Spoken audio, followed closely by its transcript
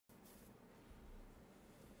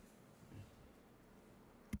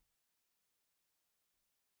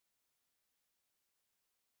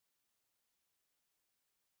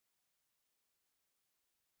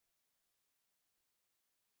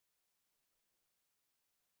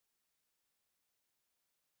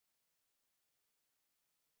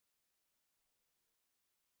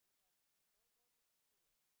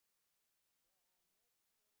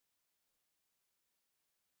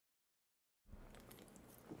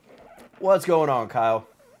What's going on, Kyle?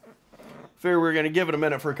 Figured we were going to give it a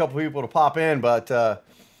minute for a couple people to pop in, but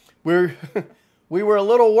we're we were a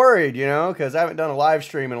little worried, you know, because I haven't done a live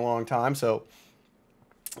stream in a long time. So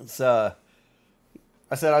it's I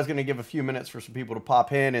said I was going to give a few minutes for some people to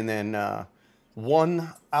pop in, and then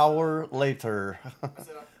 1 hour later.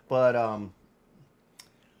 But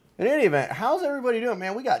in any event, how's everybody doing,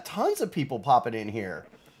 man? We got tons of people popping in here,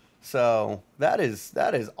 so that is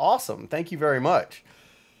awesome. Thank you very much.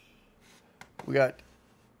 We got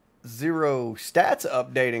 0 stats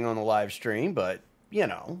updating on the live stream, but you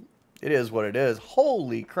know, it is what it is.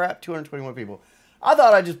 Holy crap, 221 people. I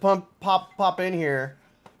thought I'd just pop in here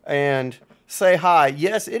and say hi.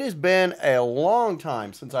 Yes, it has been a long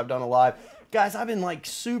time since I've done a live. Guys, I've been like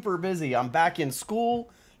super busy. I'm back in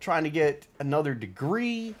school trying to get another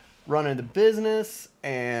degree, running the business,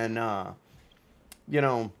 and you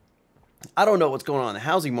know, I don't know what's going on in the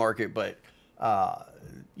housing market, but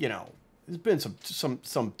you know, there's been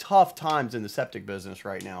some tough times in the septic business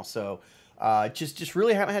right now. So just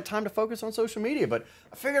really haven't had time to focus on social media. But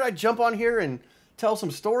I figured I'd jump on here and tell some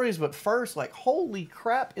stories. But first, like, holy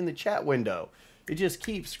crap, in the chat window, it just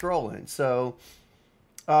keeps scrolling. So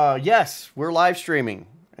yes, we're live streaming.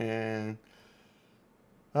 And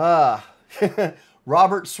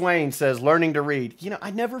Robert Swain says, learning to read. You know,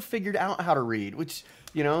 I never figured out how to read, which,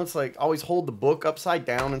 you know, it's like always hold the book upside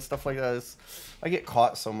down and stuff like that. I get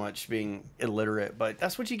caught so much being illiterate, but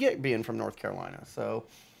that's what you get being from North Carolina. So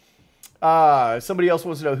somebody else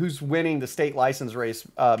wants to know who's winning the state license race,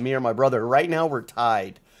 me or my brother. Right now we're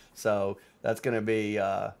tied. So that's going to be,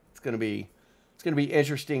 it's going to be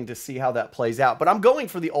interesting to see how that plays out. But I'm going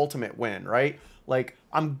for the ultimate win, right? Like,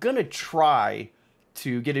 I'm going to try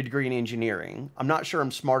to get a degree in engineering. I'm not sure I'm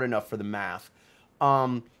smart enough for the math.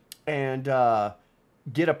 And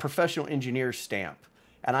get a professional engineer stamp.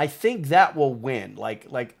 And I think that will win.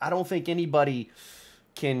 Like I don't think anybody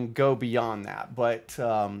can go beyond that. But,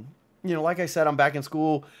 you know, like I said, I'm back in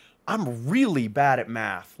school. I'm really bad at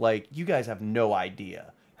math. Like, you guys have no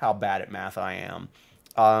idea how bad at math I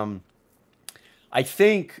am. I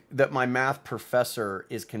think that my math professor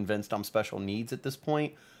is convinced I'm special needs at this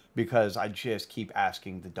point because I just keep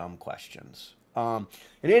asking the dumb questions. In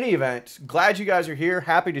any event, glad you guys are here.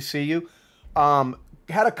 Happy to see you.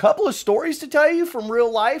 Had a couple of stories to tell you from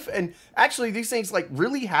real life, and actually these things like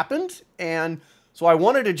really happened, and so I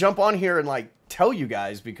wanted to jump on here and like tell you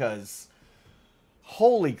guys because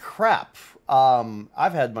holy crap,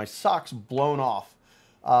 I've had my socks blown off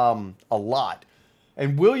a lot.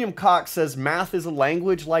 And William Cox says math is a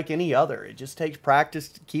language like any other. It just takes practice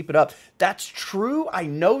to keep it up. That's true. I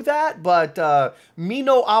know that, but me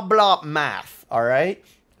no habla math. All right,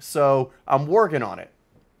 so I'm working on it.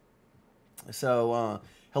 So,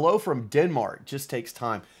 hello from Denmark. Just takes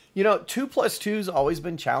time. You know, 2 plus 2's always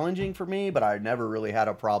been challenging for me, but I never really had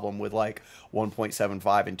a problem with like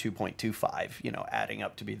 1.75 and 2.25, you know, adding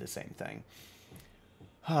up to be the same thing.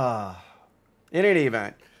 In any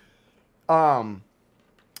event, one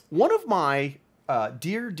of my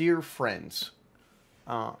dear friends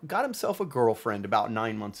got himself a girlfriend about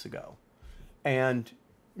 9 months ago. And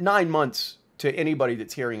 9 months to anybody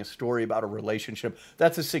that's hearing a story about a relationship,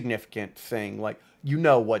 that's a significant thing. Like, you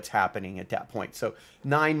know what's happening at that point. So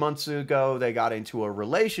 9 months ago, they got into a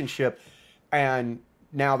relationship, and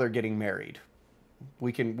now they're getting married.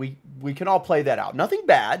 We can all play that out. Nothing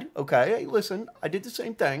bad, okay? Hey, listen, I did the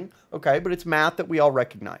same thing, okay? But it's math that we all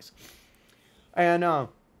recognize. And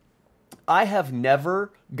I have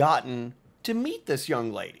never gotten to meet this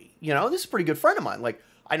young lady. You know, this is a pretty good friend of mine. Like,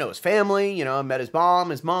 I know his family, you know, I met his mom,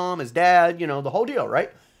 his dad, you know, the whole deal, right?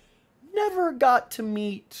 Never got to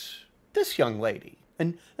meet this young lady.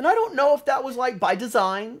 And I don't know if that was like by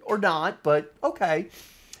design or not, but okay.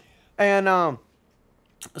 And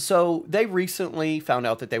so they recently found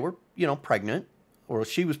out that they were, you know, pregnant, or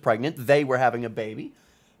she was pregnant. They were having a baby.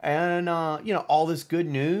 And, you know, all this good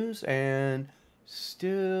news, and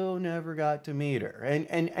still never got to meet her.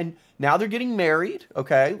 And now they're getting married,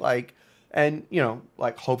 okay? Like, and, you know,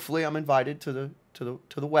 like, hopefully I'm invited to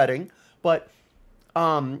the wedding. But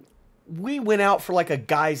we went out for like a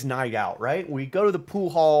guy's night out, right? We go to the pool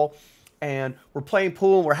hall, and we're playing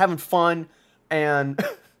pool, and we're having fun. And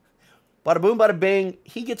bada boom, bada bing,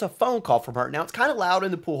 he gets a phone call from her. Now, it's kind of loud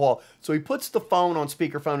in the pool hall, so he puts the phone on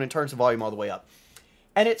speakerphone and turns the volume all the way up.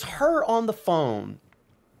 And it's her on the phone.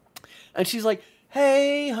 And she's like,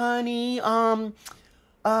 hey, honey,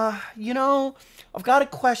 you know, I've got a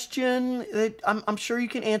question that I'm sure you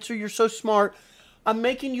can answer. You're so smart. I'm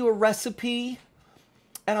making you a recipe,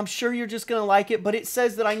 and I'm sure you're just going to like it, but it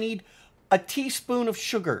says that I need a teaspoon of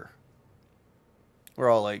sugar. We're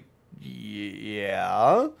all like,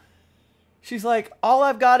 yeah. She's like, all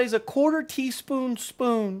I've got is a 1/4 teaspoon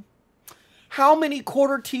spoon. How many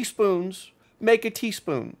 1/4 teaspoons make a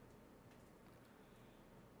teaspoon?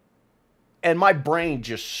 And my brain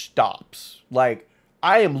just stops. Like,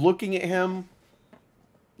 I am looking at him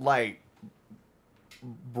like,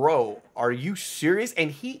 bro, are you serious? And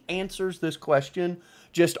he answers this question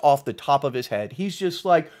just off the top of his head. He's just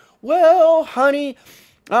like, well, honey,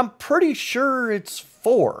 I'm pretty sure it's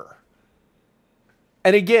 4.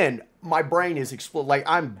 And again, my brain is exploding. Like,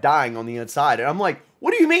 I'm dying on the inside. And I'm like,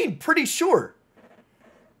 what do you mean, pretty sure?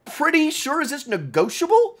 Pretty sure? Is this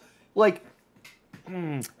negotiable? Like,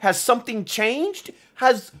 has something changed?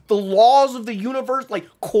 Has the laws of the universe, like,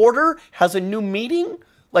 1/4 has a new meaning?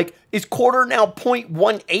 Like, is 1/4 now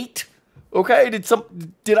 0.18? Okay,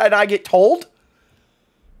 did I not get told?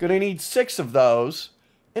 Gonna need 6 of those.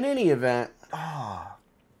 In any event,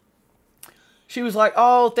 she was like,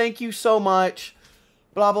 oh, thank you so much.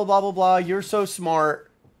 Blah, blah, blah, blah, blah. You're so smart.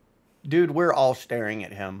 Dude, we're all staring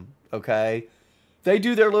at him, okay? They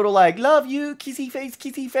do their little, like, love you, kissy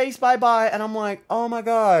face, bye-bye. And I'm like, oh, my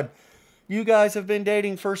God. You guys have been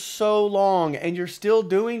dating for so long, and you're still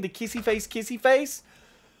doing the kissy face?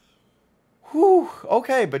 Whew,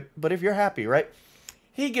 okay, but if you're happy, right?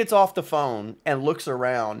 He gets off the phone and looks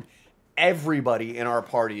around. Everybody in our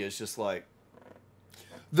party is just like,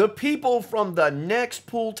 the people from the next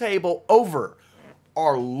pool table over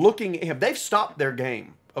are looking at him. They've stopped their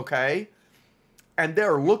game, okay? And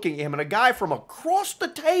they're looking at him. And a guy from across the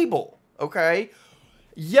table, okay,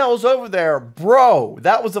 yells over there, bro,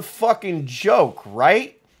 that was a fucking joke,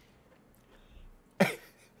 right?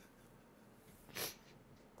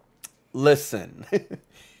 Listen,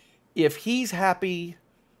 if he's happy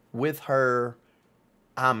with her,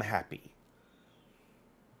 I'm happy.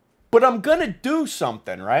 But I'm gonna do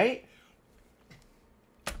something, right?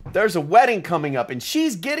 There's a wedding coming up and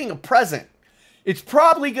she's getting a present. It's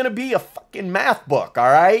probably gonna be a fucking math book,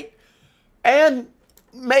 all right? And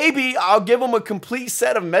maybe I'll give him a complete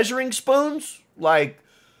set of measuring spoons, like,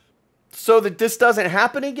 so that this doesn't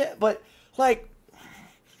happen again. But, like,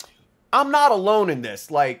 I'm not alone in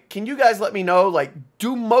this. Like, can you guys let me know, like,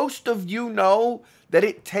 do most of you know that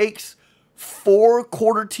it takes 4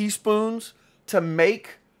 1/4 teaspoons to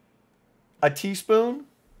make a teaspoon?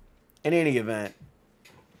 In any event,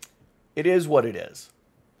 it is what it is.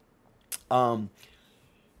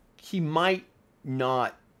 He might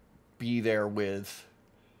not be there with,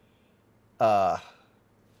 the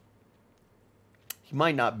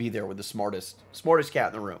smartest cat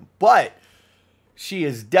in the room, but she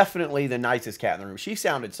is definitely the nicest cat in the room. She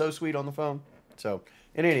sounded so sweet on the phone. So,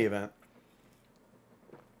 in any event,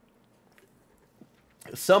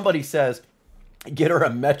 somebody says, get her a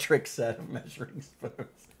metric set of measuring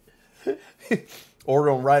spoons.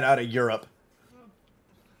 Order them right out of Europe.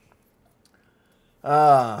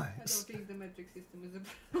 I don't think the metric system is a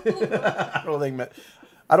problem.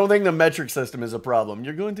 I don't think the metric system is a problem.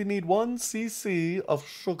 You're going to need 1 cc of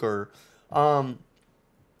sugar.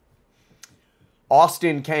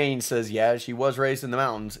 Austin Kane says, yeah, she was raised in the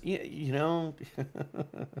mountains. You know,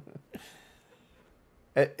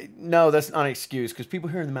 no, that's not an excuse because people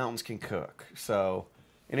here in the mountains can cook. So,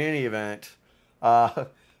 in any event,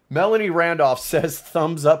 Melanie Randolph says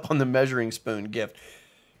thumbs up on the measuring spoon gift.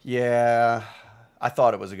 Yeah, I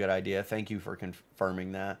thought it was a good idea. Thank you for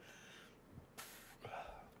confirming that.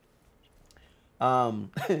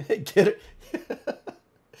 Get it.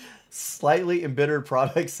 Slightly embittered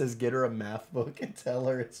product says get her a math book and tell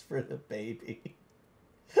her it's for the baby.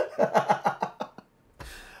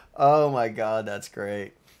 Oh my God, that's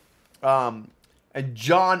great. And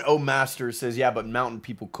John O'Master says, yeah, but mountain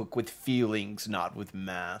people cook with feelings, not with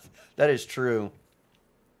math. That is true.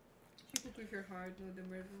 People with your heart know the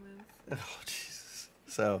measurements. Oh, Jesus.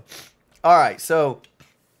 So, all right. So,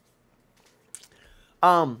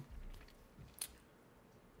 by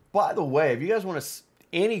the way, if you guys want to,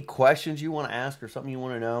 any questions you want to ask or something you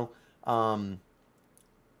want to know,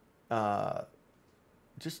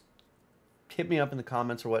 just hit me up in the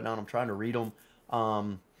comments or whatnot. I'm trying to read them.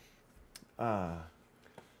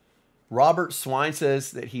 Robert Swine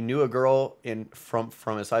says that he knew a girl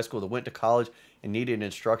from his high school that went to college and needed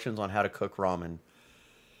instructions on how to cook ramen.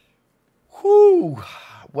 Whew.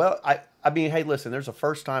 Well, I mean, hey, listen, there's a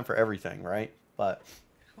first time for everything, right? But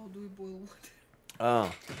how do we boil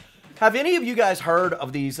water? Have any of you guys heard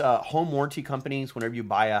of these home warranty companies? Whenever you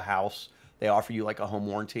buy a house, they offer you like a home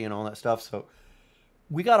warranty and all that stuff. So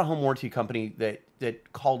we got a home warranty company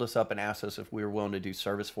that called us up and asked us if we were willing to do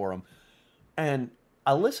service for them. And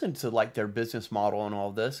I listened to like their business model and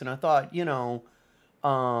all this, and I thought, you know,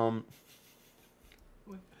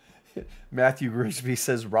 Matthew Grisby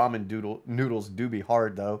says noodles do be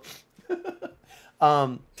hard though.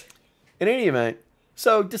 In any event,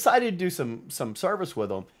 so decided to do some service with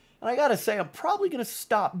them. And I gotta say, I'm probably gonna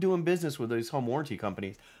stop doing business with these home warranty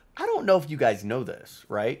companies. I don't know if you guys know this,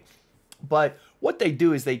 right? But what they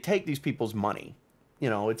do is they take these people's money.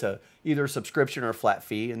 It's either a subscription or a flat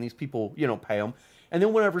fee, and these people, pay them. And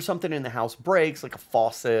then whenever something in the house breaks, like a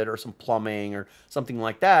faucet or some plumbing or something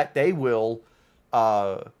like that, they will,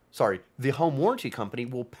 the home warranty company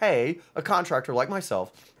will pay a contractor like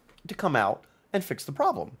myself to come out and fix the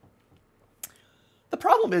problem. The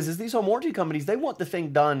problem is these home warranty companies, they want the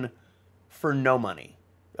thing done for no money,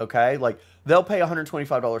 okay? Like, they'll pay a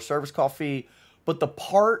 $125 service call fee, but the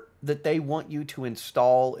part that they want you to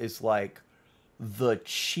install is like the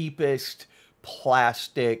cheapest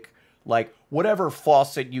plastic, like whatever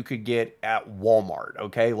faucet you could get at Walmart,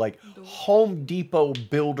 okay? Like Home Depot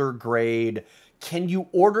builder grade. Can you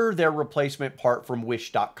order their replacement part from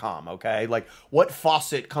wish.com, okay? Like, what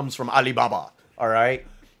faucet comes from Alibaba, all right?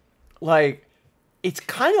 Like, it's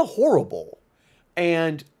kind of horrible.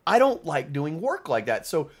 And I don't like doing work like that.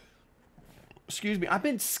 So, excuse me, I've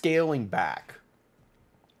been scaling back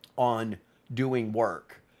on doing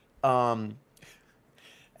work and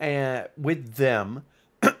with them.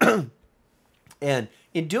 And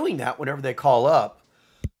in doing that, whenever they call up,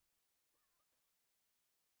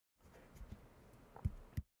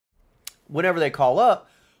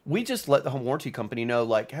 we just let the home warranty company know,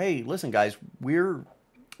 like, hey, listen, guys, we're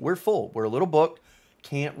full. We're a little booked.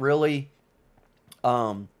 Can't really,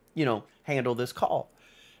 handle this call.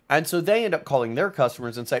 And so they end up calling their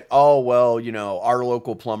customers and say, oh, well, our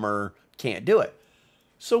local plumber can't do it.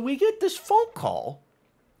 So we get this phone call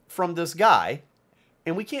from this guy,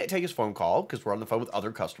 and we can't take his phone call because we're on the phone with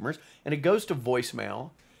other customers, and it goes to voicemail.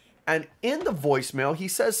 And in the voicemail, he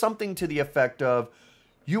says something to the effect of,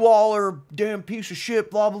 you all are a damn piece of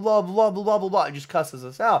shit, blah, blah, blah, blah, blah, blah, blah, blah, and just cusses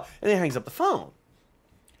us out, and then hangs up the phone.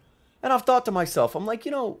 And I've thought to myself, I'm like,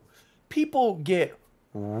 people get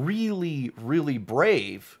really, really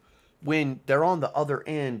brave when they're on the other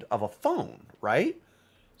end of a phone, right?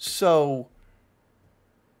 So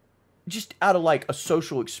just out of like a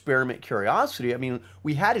social experiment curiosity, I mean,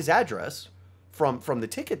 we had his address from the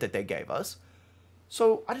ticket that they gave us.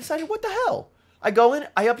 So I decided, what the hell? I go in,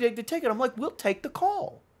 I update the ticket. I'm like, we'll take the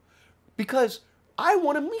call because I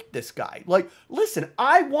want to meet this guy. Like, listen,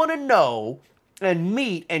 I want to know and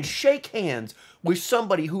meet and shake hands with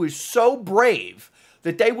somebody who is so brave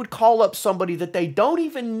that they would call up somebody that they don't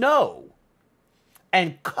even know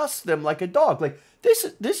and cuss them like a dog. Like,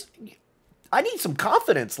 this, I need some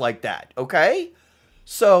confidence like that, okay?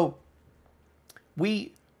 So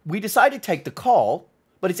we decide to take the call,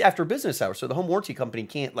 but it's after business hours, so the home warranty company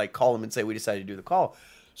can't like call them and say we decided to do the call.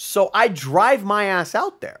 So I drive my ass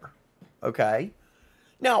out there, okay?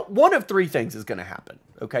 Now, one of three things is going to happen,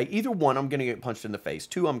 okay? Either one, I'm going to get punched in the face.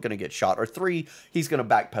 Two, I'm going to get shot. Or three, he's going to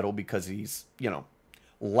backpedal because he's,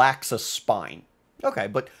 lacks a spine. Okay,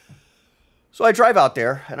 but so I drive out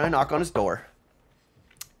there and I knock on his door.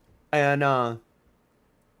 And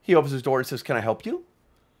he opens his door and says, can I help you?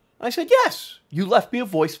 I said, yes. You left me a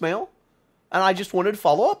voicemail and I just wanted to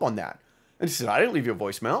follow up on that. And he said, I didn't leave you a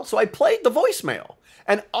voicemail. So I played the voicemail.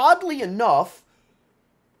 And oddly enough,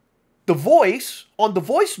 the voice on the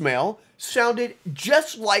voicemail sounded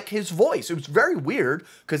just like his voice. It was very weird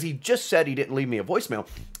because he just said he didn't leave me a voicemail.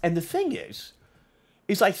 And the thing is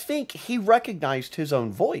I think he recognized his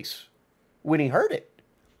own voice when he heard it.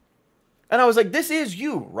 And I was like, this is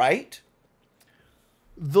you, right?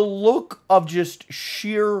 The look of just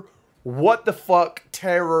sheer what the fuck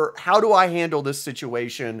terror. How do I handle this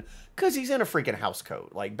situation? Because he's in a freaking house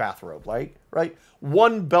coat, like bathrobe, like, right?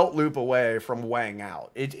 One belt loop away from weighing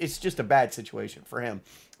out. It's just a bad situation for him.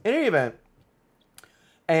 In any event,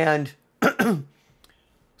 and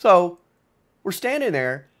so we're standing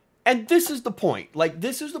there, and this is the point. Like,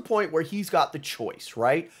 this is the point where he's got the choice,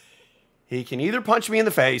 right? He can either punch me in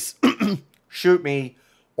the face, shoot me,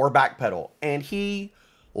 or backpedal. And he,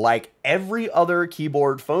 like every other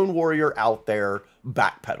keyboard phone warrior out there,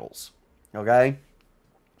 backpedals. Okay?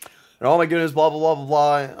 And oh my goodness, blah, blah, blah, blah,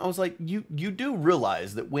 blah. And I was like, you do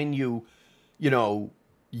realize that when you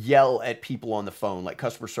yell at people on the phone, like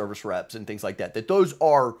customer service reps and things like that, that those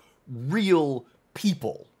are real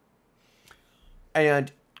people.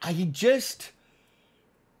 And he just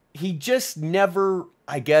never,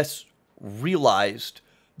 I guess, realized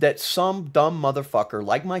that some dumb motherfucker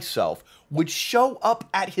like myself would show up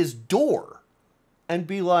at his door and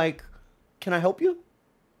be like, can I help you?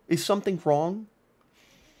 Is something wrong?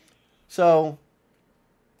 So,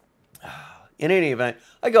 in any event,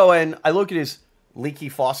 I go in, I look at his leaky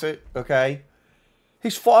faucet, okay?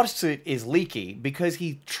 His faucet is leaky because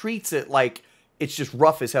he treats it like it's just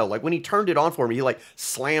rough as hell. Like when he turned it on for me, he like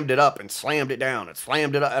slammed it up and slammed it down and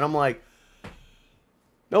slammed it up. And I'm like,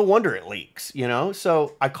 no wonder it leaks, you know?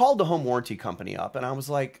 So I called the home warranty company up and I was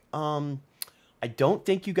like, I don't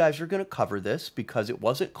think you guys are going to cover this because it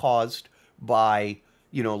wasn't caused by,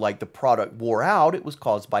 you know, like the product wore out. It was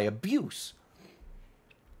caused by abuse.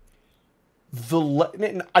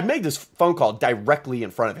 I made this phone call directly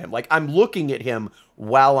in front of him. Like, I'm looking at him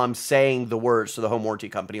while I'm saying the words to the home warranty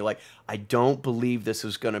company. Like, I don't believe this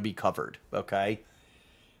is going to be covered, okay?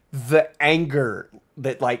 The anger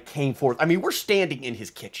that, like, came forth. I mean, we're standing in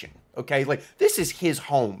his kitchen, okay? Like, this is his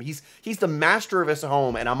home. He's the master of his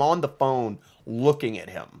home, and I'm on the phone looking at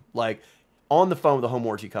him. Like, on the phone with the home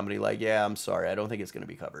warranty company, like, yeah, I'm sorry. I don't think it's going to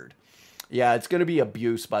be covered. Yeah, it's going to be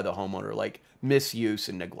abuse by the homeowner, like misuse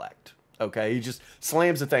and neglect. Okay, he just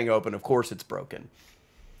slams the thing open. Of course, it's broken.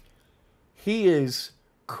 He is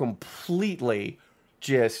completely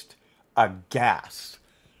just aghast.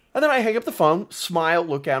 And then I hang up the phone, smile,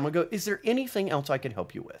 look at him, and go, is there anything else I can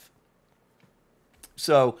help you with?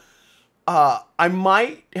 So I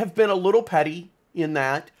might have been a little petty in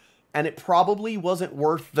that, and it probably wasn't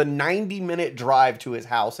worth the 90-minute drive to his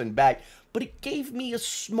house and back, but it gave me a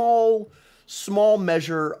small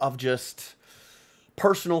measure of just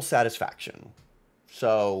personal satisfaction.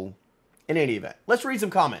 So, in any event, let's read some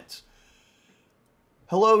comments.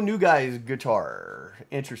 Hello, new guy's guitar.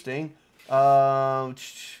 Interesting. They're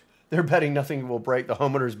betting nothing will break. The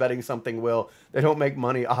homeowner's betting something will. They don't make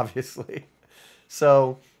money, obviously.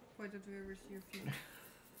 So, Why don't we ever see your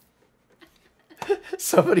future?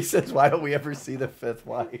 Somebody says, why don't we ever see the fifth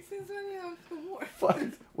wife? Since when you have 2 more? What?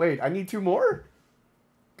 Wait, I need 2 more?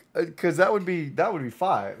 Because that would be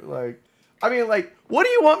 5. Like, I mean, like, what do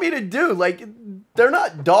you want me to do? Like, they're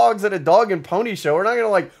not dogs at a dog and pony show. We're not going to,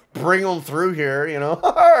 like, bring them through here, you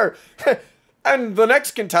know? And the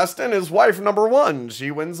next contestant is wife number 1. She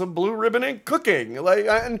wins a blue ribbon in cooking. Like,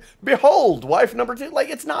 and behold, wife number 2. Like,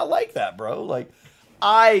 it's not like that, bro. Like,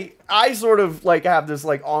 I sort of, like, have this,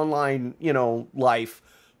 like, online, you know, life.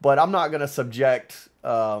 But I'm not going to subject,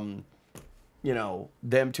 you know,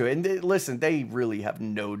 them to it. And listen, they really have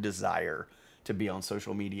no desire to be on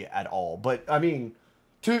social media at all. But I mean,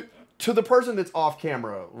 to the person that's off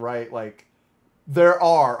camera, right? Like,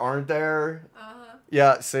 aren't there? Uh-huh.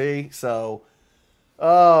 Yeah, see? So,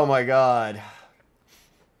 oh my God.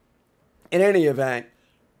 In any event,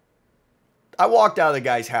 I walked out of the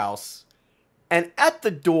guy's house, and at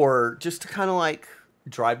the door, just to kind of like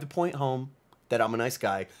drive the point home that I'm a nice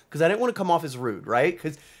guy, because I didn't want to come off as rude, right?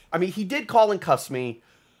 Because, I mean, he did call and cuss me,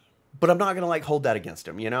 but I'm not going to, like, hold that against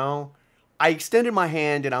him, you know? I extended my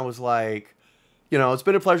hand and I was like, you know, it's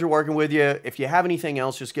been a pleasure working with you. If you have anything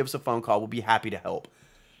else, just give us a phone call. We'll be happy to help.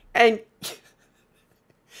 And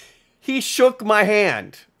he shook my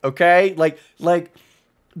hand, okay? Like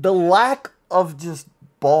the lack of just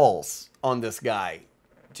balls on this guy.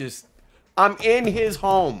 Just, I'm in his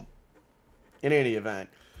home in any event.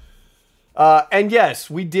 And yes,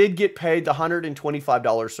 we did get paid the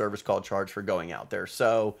 $125 service call charge for going out there.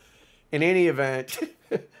 So in any event...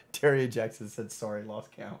 Terry Jackson said, sorry,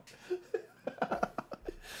 lost count.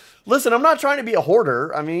 Listen, I'm not trying to be a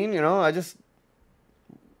hoarder. I mean, you know, I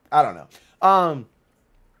don't know.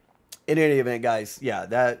 In any event, guys, yeah,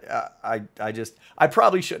 that, I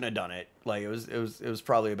probably shouldn't have done it. Like, it was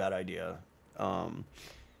probably a bad idea.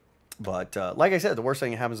 But like I said, the worst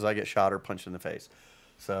thing that happens is I get shot or punched in the face.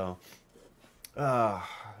 So,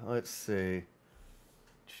 let's see.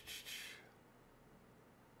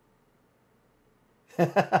 Wait,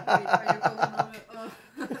 are you going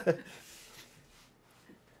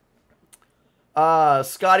on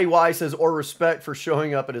Scotty Y says, or respect for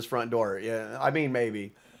showing up at his front door. Yeah, I mean,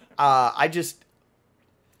 maybe. I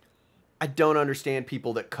don't understand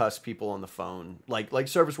people that cuss people on the phone. Like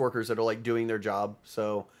service workers that are, like, doing their job.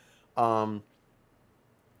 So, what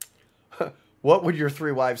would your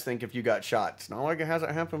 3 wives think if you got shot? It's not like it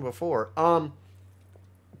hasn't happened before.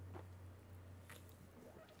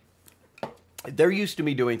 They're used to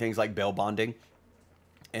me doing things like bail bonding.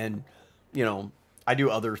 And, you know, I do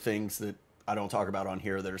other things that I don't talk about on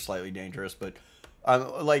here that are slightly dangerous. But,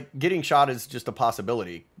 like, getting shot is just a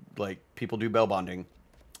possibility. Like, people do bail bonding.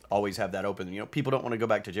 Always have that open. You know, people don't want to go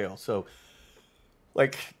back to jail. So,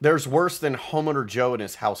 like, there's worse than homeowner Joe and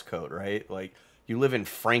his house code, right? Like, you live in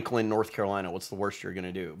Franklin, North Carolina. What's the worst you're going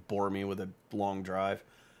to do? Bore me with a long drive?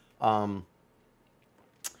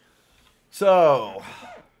 So...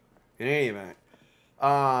 In any event,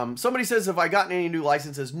 somebody says, have I gotten any new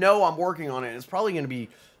licenses? No, I'm working on it. It's probably going to be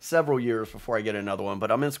several years before I get another one.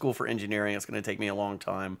 But I'm in school for engineering. It's going to take me a long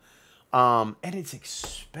time. And it's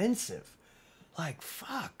expensive. Like,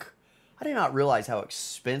 fuck. I did not realize how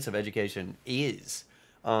expensive education is.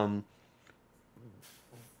 So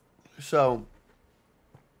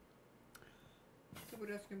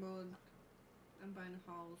we're asking about I'm buying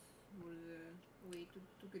a house. What is a way to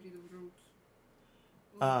get rid of roots?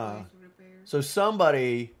 So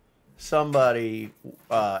somebody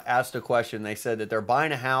asked a question. They said that they're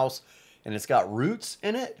buying a house and it's got roots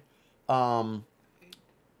in it. And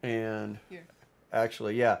here.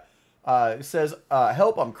 Actually, yeah. It says,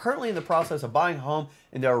 help, I'm currently in the process of buying a home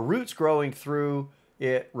and there are roots growing through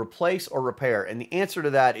it. Replace or repair? And the answer to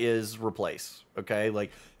that is replace. Okay,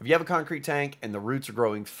 like if you have a concrete tank and the roots are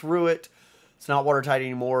growing through it, it's not watertight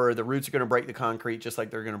anymore. The roots are going to break the concrete just like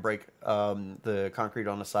they're going to break the concrete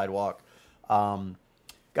on the sidewalk.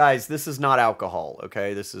 Guys, this is not alcohol.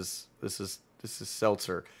 Okay, this is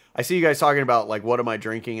seltzer. I see you guys talking about like what am I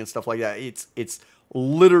drinking and stuff like that. It's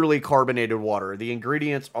literally carbonated water. The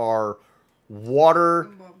ingredients are water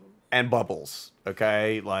and bubbles.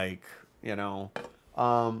 Okay, like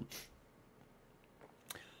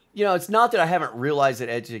it's not that I haven't realized that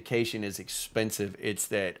education is expensive. It's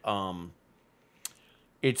that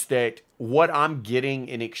what I'm getting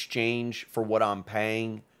in exchange for what I'm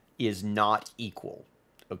paying is not equal.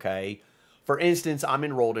 Okay. For instance, I'm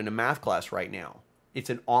enrolled in a math class right now. It's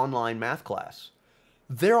an online math class.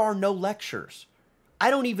 There are no lectures. I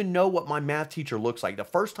don't even know what my math teacher looks like. The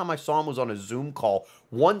first time I saw him was on a Zoom call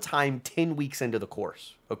one time 10 weeks into the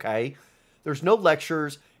course. Okay. There's no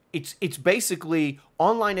lectures. It's basically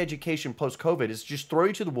online education post-COVID. It's just throw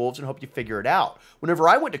you to the wolves and hope you figure it out. Whenever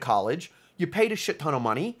I went to college, you paid a shit ton of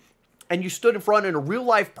money and you stood in front and a real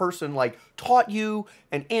life person like taught you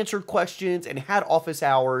and answered questions and had office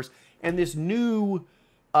hours. And this new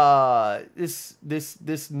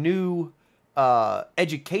new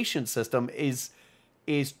education system is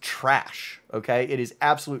trash. Okay, it is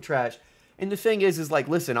absolute trash. And the thing is like,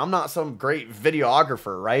 listen, I'm not some great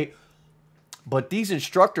videographer, right? But these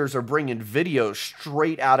instructors are bringing videos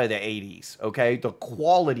straight out of the 80s, okay? The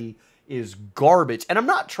quality is garbage. And I'm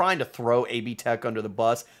not trying to throw AB Tech under the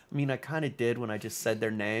bus. I mean, I kind of did when I just said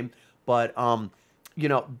their name. But,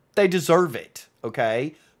 they deserve it,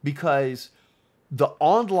 okay? Because the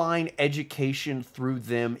online education through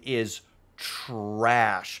them is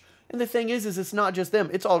trash. And the thing is it's not just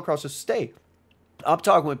them. It's all across the state. I'm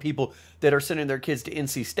talking with people that are sending their kids to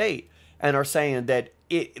NC State and are saying that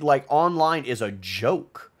it like online is a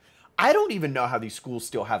joke. I don't even know how these schools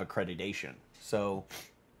still have accreditation. So,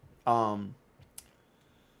 in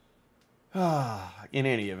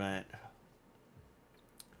any event,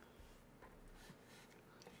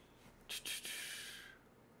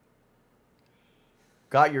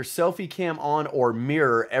 got your selfie cam on or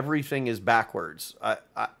mirror, everything is backwards. I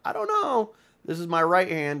don't know. This is my right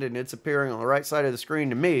hand and it's appearing on the right side of the screen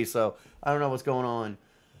to me, so I don't know what's going on.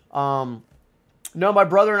 No, my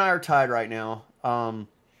brother and I are tied right now.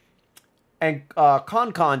 And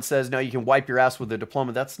Con says, no, you can wipe your ass with a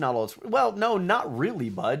diploma. That's not all it's... Well, no, not really,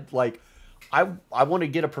 bud. Like, I want to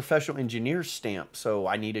get a professional engineer stamp, so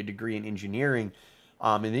I need a degree in engineering.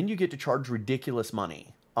 And then you get to charge ridiculous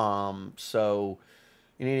money. So,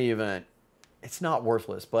 in any event, it's not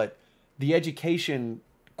worthless. But the education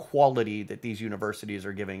quality that these universities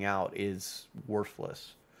are giving out is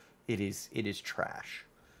worthless. It is trash.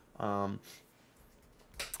 In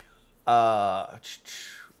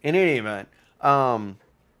any event, I'm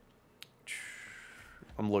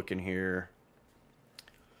looking here.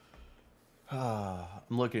 I'm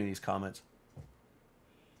looking at these comments.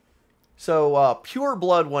 So, Pure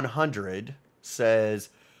Blood 100 says,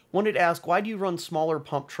 wanted to ask, why do you run smaller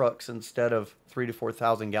pump trucks instead of 3,000 to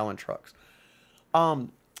 4,000 gallon trucks? Well,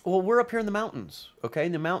 we're up here in the mountains, okay?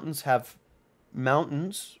 And the mountains have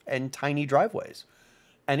mountains and tiny driveways.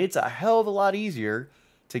 And it's a hell of a lot easier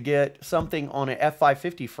to get something on an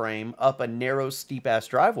F550 frame up a narrow, steep-ass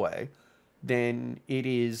driveway than it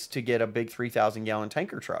is to get a big 3,000 gallon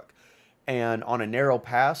tanker truck. And on a narrow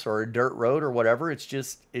pass or a dirt road or whatever, it's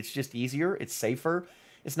just easier. It's safer.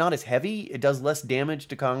 It's not as heavy. It does less damage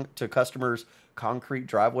to customers' concrete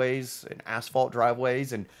driveways and asphalt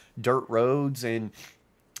driveways and dirt roads. And,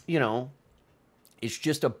 it's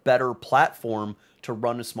just a better platform to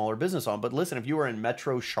run a smaller business on. But listen, if you were in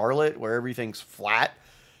Metro Charlotte where everything's flat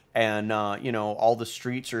and, all the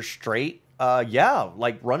streets are straight,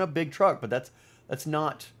 like run a big truck. But that's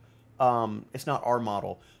not... it's not our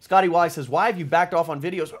model. Scotty Y says, why have you backed off on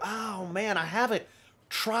videos? Oh, man, I haven't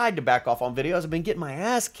tried to back off on videos. I've been getting my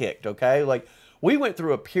ass kicked, okay? Like, we went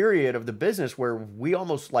through a period of the business where we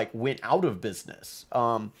almost like went out of business,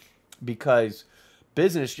 because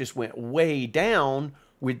business just went way down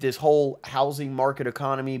with this whole housing market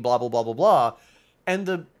economy, blah blah blah blah blah,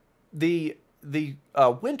 and the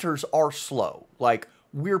winters are slow. Like,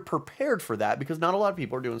 we're prepared for that because not a lot of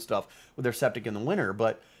people are doing stuff with their septic in the winter,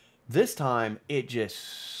 but this time it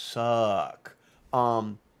just suck.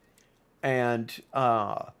 Like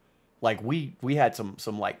we had some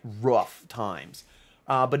like rough times.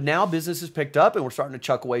 But now business has picked up and we're starting to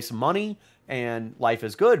chuck away some money and life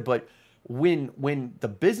is good. But when the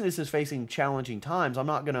business is facing challenging times, I'm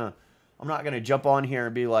not gonna jump on here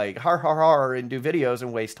and be like har har har and do videos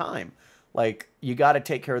and waste time. Like, you got to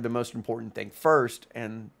take care of the most important thing first,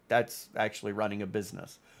 and that's actually running a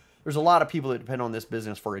business. There's a lot of people that depend on this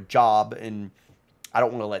business for a job, and I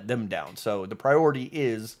don't want to let them down. So the priority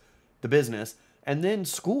is the business, and then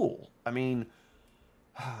school. I mean,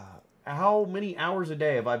 how many hours a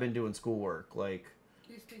day have I been doing schoolwork? Like,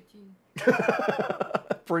 At least 18.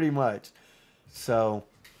 pretty much. So,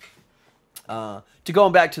 to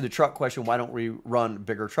going back to the truck question, why don't we run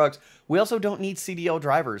bigger trucks? We also don't need CDL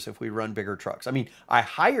drivers if we run bigger trucks. I mean, I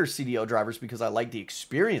hire CDL drivers because I like the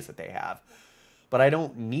experience that they have, but I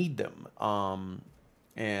don't need them.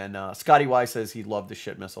 Scotty Y says he loved the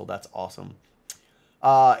shit missile. That's awesome.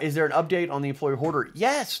 Is there an update on the employee hoarder?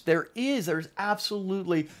 Yes, there is. There's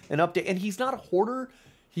absolutely an update. And he's not a hoarder.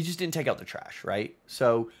 He just didn't take out the trash, right?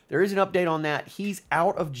 So there is an update on that. He's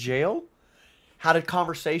out of jail. Had a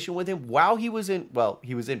conversation with him while he was in, well,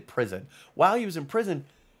 he was in prison. While he was in prison,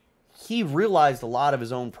 he realized a lot of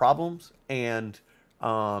his own problems, and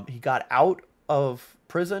he got out of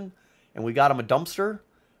prison, and we got him a dumpster,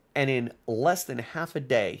 and in less than half a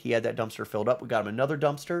day, he had that dumpster filled up. We got him another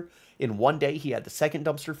dumpster. In one day, he had the second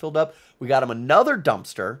dumpster filled up. We got him another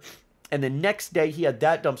dumpster, and the next day, he had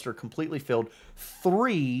that dumpster completely filled.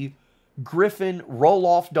 3 Griffin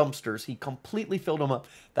roll-off dumpsters. He completely filled them up.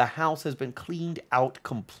 The house has been cleaned out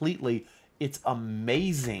completely. It's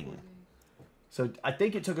amazing. So I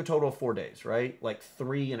think it took a total of 4 days, right? Like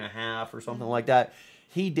 3.5 or something like that.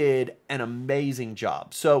 He did an amazing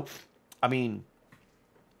job. So, I mean,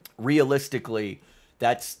 realistically,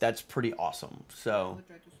 that's pretty awesome. So,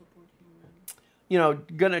 you know,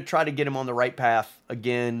 gonna try to get him on the right path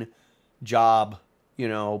again. Job, you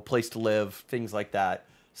know, place to live, things like that.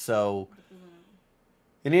 So,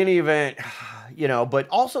 in any event, you know, but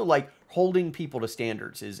also like holding people to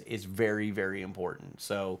standards is very, very important.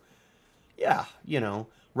 So, yeah, you know,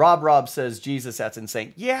 Rob says, Jesus, that's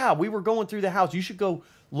insane. Yeah, we were going through the house. You should go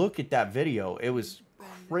look at that video. It was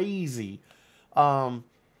crazy. But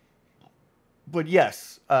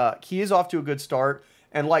yes, he is off to a good start.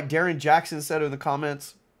 And like Darren Jackson said in the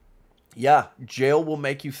comments, yeah, jail will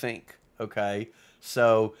make you think. Okay.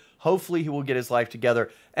 So hopefully he will get his life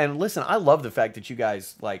together. And listen, I love the fact that you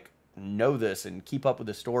guys like know this and keep up with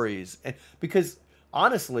the stories. And because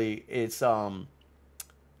honestly, it's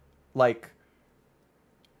like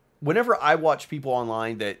whenever I watch people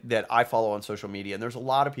online that I follow on social media, and there's a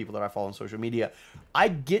lot of people that I follow on social media, I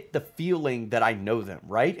get the feeling that I know them,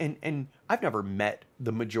 right? And I've never met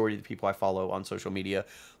the majority of the people I follow on social media,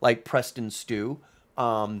 like Preston Stew,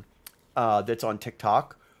 that's on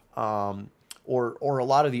TikTok, or a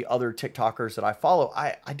lot of the other TikTokers that I follow.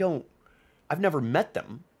 I've never met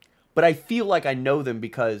them, but I feel like I know them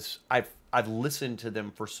because I've listened to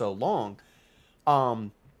them for so long.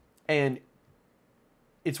 And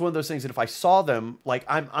it's one of those things that if I saw them, like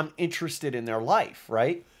I'm interested in their life,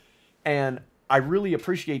 right? And I really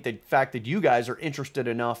appreciate the fact that you guys are interested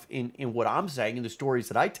enough in what I'm saying and the stories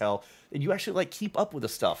that I tell that you actually like keep up with the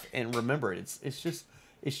stuff and remember it. It's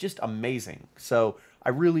just amazing. So I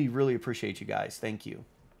really, really appreciate you guys. Thank you.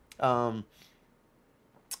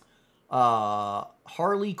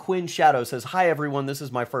 Harley Quinn Shadow says, hi everyone, this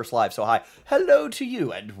is my first live. So hi, hello to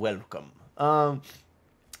you and welcome.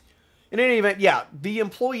 In any event, yeah, the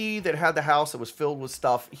employee that had the house that was filled with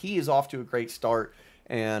stuff, he is off to a great start,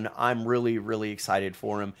 and I'm really, really excited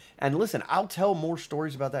for him. And listen, I'll tell more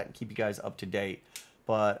stories about that and keep you guys up to date.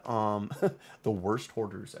 But the worst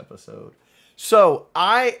hoarders episode. So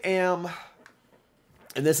I am,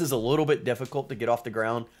 and this is a little bit difficult to get off the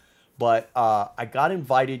ground, but I got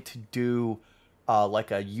invited to do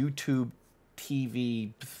like a YouTube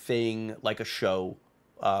TV thing, like a show,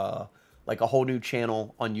 like a whole new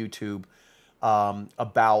channel on YouTube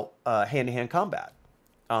about hand-to-hand combat,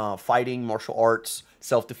 fighting, martial arts,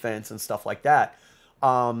 self-defense, and stuff like that.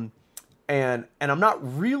 And I'm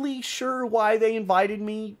not really sure why they invited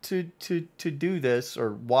me to do this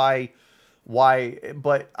or why,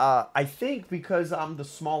 but I think because I'm the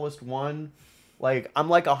smallest one, Like I'm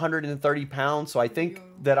like 130 pounds, so I think Yo.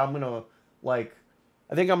 that I'm gonna like,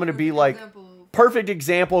 I think I'm gonna be Perfect like example. perfect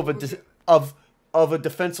example of a Okay. of a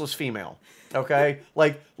defenseless female. Okay,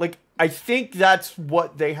 like I think that's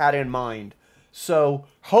what they had in mind. So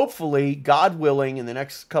hopefully, God willing, in the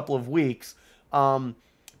next couple of weeks,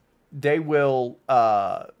 they will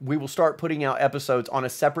we will start putting out episodes on a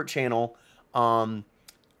separate channel,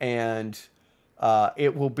 and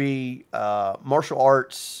it will be martial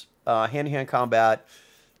arts, hand-to-hand combat,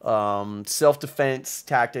 self-defense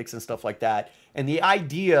tactics and stuff like that. And the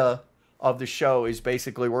idea of the show is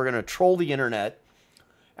basically we're going to troll the internet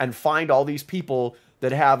and find all these people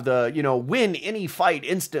that have the, win any fight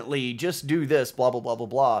instantly, just do this, blah, blah, blah, blah,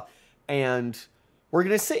 blah. And we're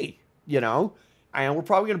going to see, and we're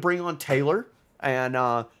probably going to bring on Taylor and,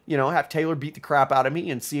 have Taylor beat the crap out of me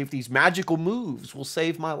and see if these magical moves will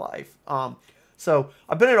save my life. So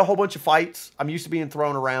I've been in a whole bunch of fights. I'm used to being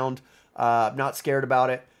thrown around. I'm not scared about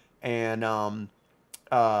it. And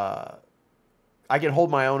I can hold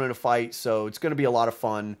my own in a fight, so it's going to be a lot of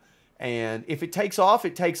fun. And if it takes off,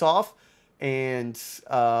 it takes off. And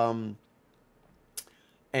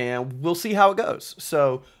we'll see how it goes.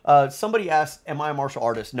 So somebody asked, "Am I a martial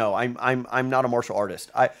artist?" No, I'm not a martial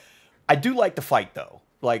artist. I do like to fight though.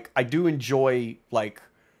 Like I do enjoy like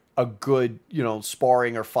a good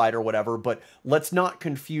sparring or fight or whatever. But let's not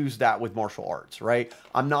confuse that with martial arts, right?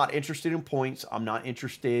 I'm not interested in points. I'm not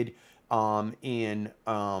interested in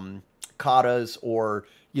katas or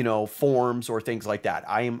forms or things like that.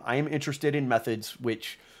 I am interested in methods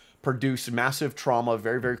which produce massive trauma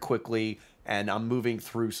very, very quickly, and I'm moving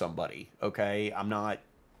through somebody. Okay, I'm not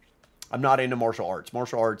into martial arts.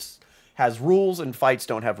 Martial arts has rules and fights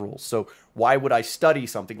don't have rules. So why would I study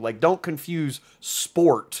something? Like, don't confuse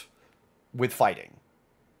sport with fighting.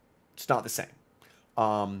 It's not the same.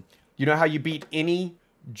 You know how you beat any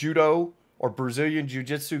judo or Brazilian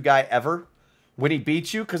jiu-jitsu guy ever? When he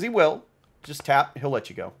beats you, because he will, just tap, he'll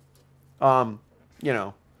let you go.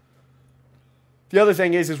 The other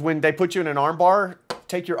thing is when they put you in an arm bar,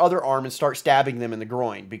 take your other arm and start stabbing them in the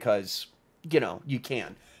groin because, you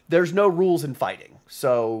can. There's no rules in fighting.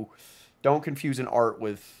 So don't confuse an art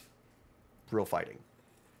with real fighting.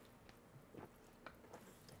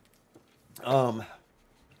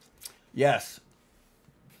 Yes.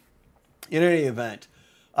 In any event,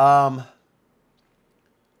 I'm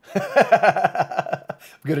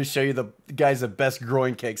going to show you the guys the best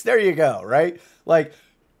groin kicks. There you go, right? Like,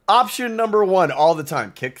 option number one all the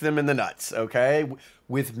time, kick them in the nuts, okay?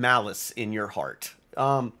 With malice in your heart.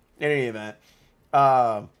 In any event,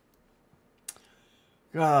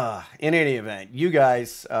 you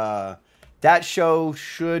guys, that show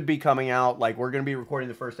should be coming out. Like, we're going to be recording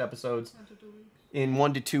the first episodes in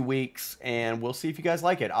 1 to 2 weeks, and we'll see if you guys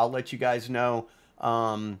like it. I'll let you guys know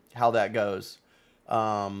how that goes.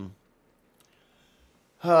 And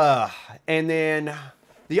then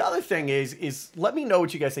the other thing is let me know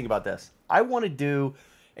what you guys think about this. I want to do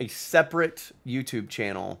a separate YouTube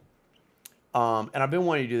channel, and I've been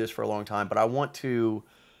wanting to do this for a long time, but I want to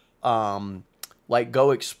like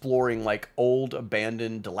go exploring like old,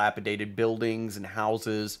 abandoned, dilapidated buildings and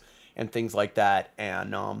houses and things like that.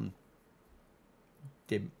 And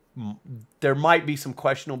there might be some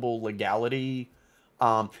questionable legality,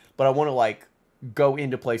 but I want to like go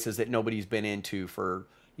into places that nobody's been into for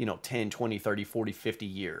 10, 20, 30, 40, 50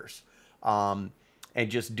 years, and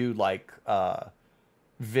just do like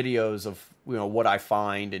videos of what I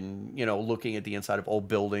find and looking at the inside of old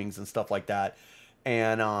buildings and stuff like that.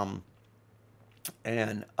 And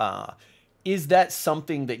is that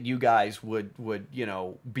something that you guys would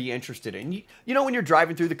be interested in? When you're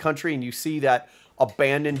driving through the country and you see that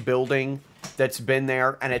abandoned building that's been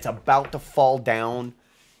there and it's about to fall down,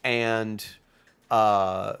 and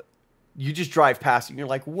you just drive past it and you're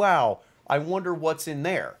like, wow, I wonder what's in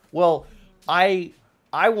there. Well, I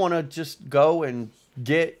want to just go and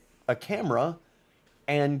get a camera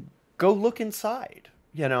and go look inside,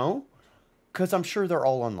 because I'm sure they're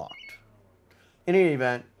all unlocked. In any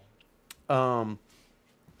event,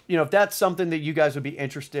 if that's something that you guys would be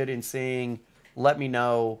interested in seeing, let me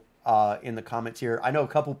know in the comments here. I know a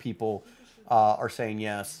couple people are saying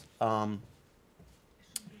yes.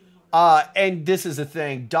 And this is the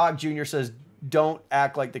thing. Doc Jr. says, don't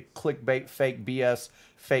act like the clickbait, fake BS,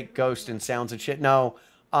 fake ghost and sounds and shit. No,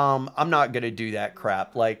 I'm not going to do that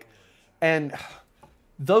crap. Like, and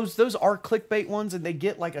those are clickbait ones and they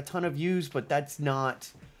get like a ton of views, but that's not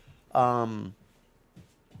what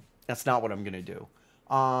I'm going to do.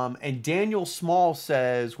 And Daniel Small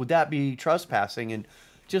says, would that be trespassing? And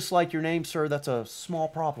just like your name, sir, that's a small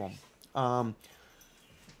problem.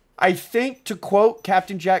 I think, to quote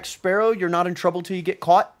Captain Jack Sparrow, you're not in trouble till you get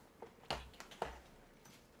caught.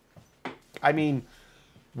 I mean,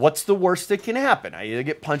 what's the worst that can happen? I either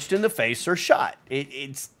get punched in the face or shot.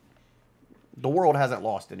 It's the world hasn't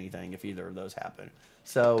lost anything if either of those happen.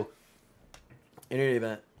 So, in any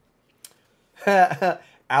event,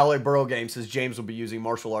 Alloy Burrow Game says James will be using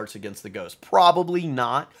martial arts against the ghost. Probably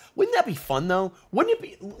not. Wouldn't that be fun though? Wouldn't it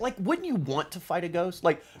be like? Wouldn't you want to fight a ghost?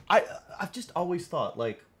 Like I've just always thought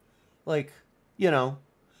like you know,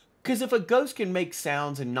 because if a ghost can make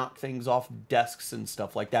sounds and knock things off desks and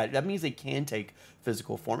stuff like that, that means they can take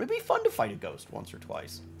physical form. It'd be fun to fight a ghost once or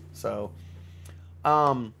twice. So,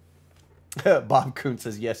 Bob Kuhn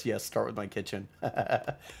says yes. Start with my kitchen.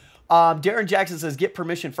 Darren Jackson says, get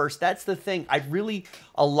permission first. That's the thing.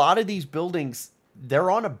 A lot of these buildings, they're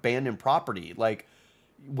on abandoned property. Like,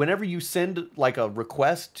 whenever you send, like, a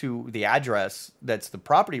request to the address that's the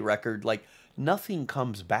property record, like, nothing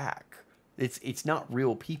comes back. It's not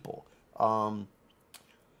real people.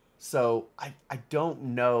 So, I don't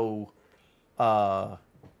know,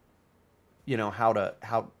 you know, how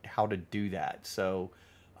to do that. So,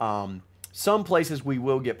 some places we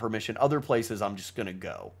will get permission. Other places I'm just going to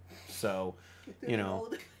go. So, you know,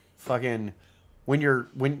 fucking when you're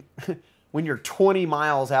 20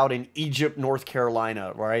 miles out in Egypt, North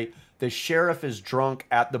Carolina, right? The sheriff is drunk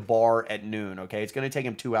at the bar at noon, okay? It's going to take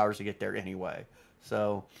him 2 hours to get there anyway.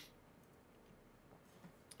 So,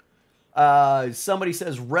 somebody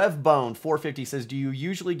says, Revbone 450 says, do you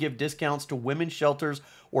usually give discounts to women's shelters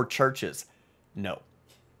or churches? No.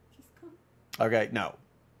 Okay, no.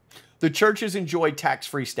 The churches enjoy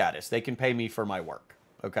tax-free status. They can pay me for my work.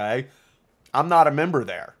 Okay? I'm not a member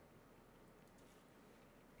there.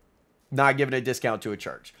 Not giving a discount to a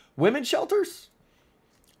church. Women's shelters?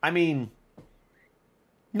 I mean,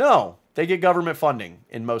 no. They get government funding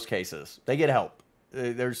in most cases. They get help.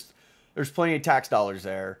 There's plenty of tax dollars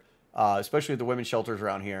there, especially with the women's shelters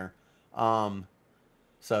around here.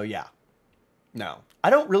 So, yeah. No.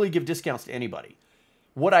 I don't really give discounts to anybody.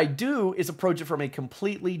 What I do is approach it from a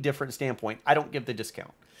completely different standpoint. I don't give the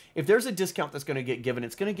discount. If there's a discount that's going to get given,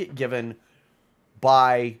 it's going to get given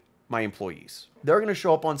by my employees. They're going to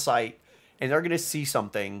show up on site, and they're going to see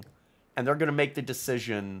something, and they're going to make the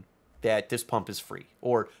decision that this pump is free,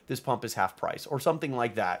 or this pump is half price, or something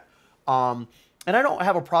like that. And I don't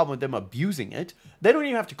have a problem with them abusing it. They don't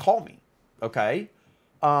even have to call me, okay?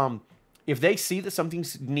 If they see that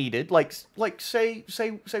something's needed, like say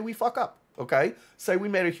we fuck up, okay? Say we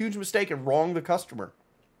made a huge mistake and wronged the customer,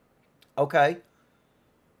 okay?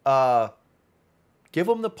 Give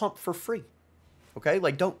them the pump for free. Okay?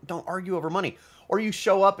 Like, don't argue over money. Or you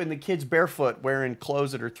show up and the kid's barefoot wearing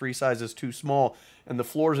clothes that are 3 sizes too small and the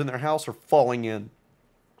floors in their house are falling in.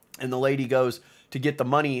 And the lady goes to get the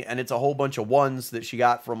money and it's a whole bunch of ones that she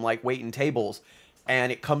got from, like, waiting tables.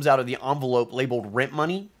 And it comes out of the envelope labeled rent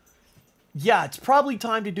money. Yeah, it's probably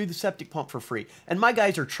time to do the septic pump for free. And my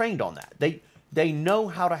guys are trained on that. They know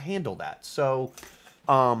how to handle that. So,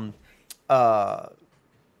 yeah, I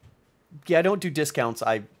don't do discounts.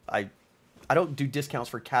 I don't do discounts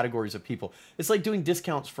for categories of people. It's like doing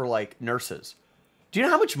discounts for, like, nurses. Do you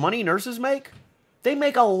know how much money nurses make? They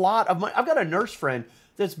make a lot of money. I've got a nurse friend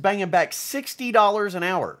that's banging back $60 an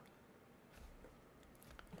hour.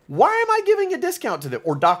 Why am I giving a discount to them?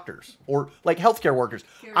 Or doctors. Or, like, healthcare workers.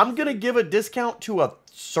 I'm going to give a discount to a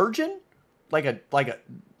surgeon? Like a...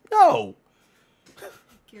 No.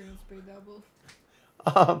 Karen's pay double.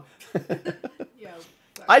 Yeah.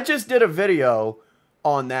 I just did a video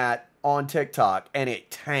on that on TikTok, and it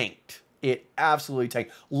tanked. It absolutely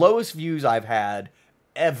tanked. Lowest views I've had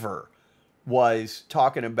ever was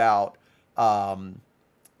talking about a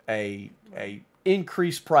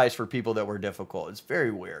increased price for people that were difficult. It's very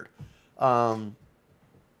weird.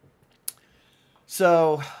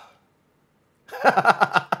 So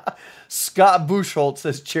Scott Buchholz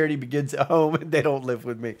says charity begins at home and they don't live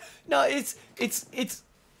with me. No, it's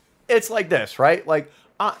like this, right? Like,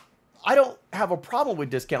 I don't have a problem with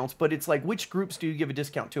discounts, but it's like, which groups do you give a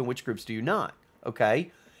discount to and which groups do you not? Okay?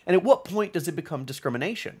 And at what point does it become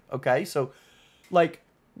discrimination? Okay? So, like,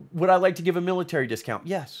 would I like to give a military discount?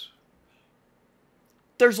 Yes.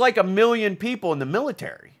 There's like 1 million people in the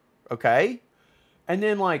military. Okay? And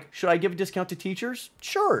then, like, should I give a discount to teachers?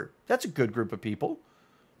 Sure. That's a good group of people.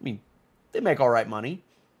 I mean, they make all right money.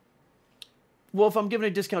 Well, if I'm giving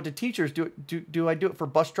a discount to teachers, do I do it for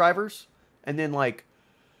bus drivers? And then, like,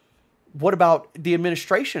 what about the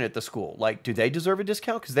administration at the school? Like, do they deserve a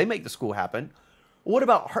discount? Because they make the school happen. What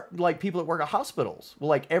about, like, people that work at hospitals? Well,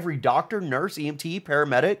 like, every doctor, nurse, EMT,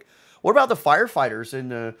 paramedic. What about the firefighters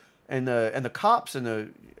and the cops and the,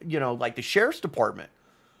 you know, like the sheriff's department?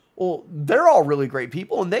 well, they're all really great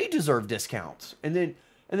people and they deserve discounts. And then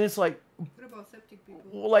it's like, What about septic people?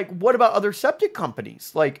 well, like, what about other septic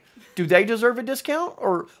companies? Like, do they deserve a discount?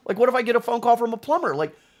 Or like, what if I get a phone call from a plumber?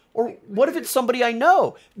 Like, or what if it's somebody I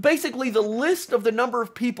know? Basically, the list of the number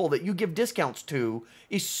of people that you give discounts to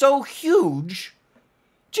is so huge.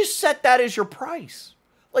 Just set that as your price.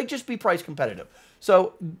 Like, just be price competitive.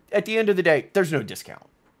 So at the end of the day, there's no discount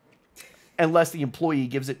unless the employee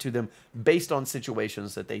gives it to them based on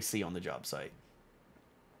situations that they see on the job site.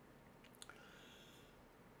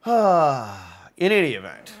 In any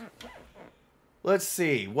event, let's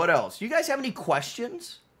see. What else? You guys have any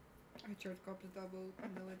questions? I charge cops double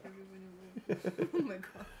and I like everyone. Oh my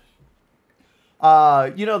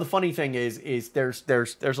god. You know, the funny thing is there's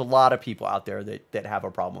a lot of people out there that have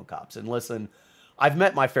a problem with cops. And listen, I've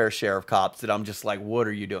met my fair share of cops that I'm just like, what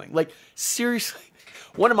are you doing? Like, seriously,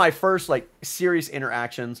 one of my first like serious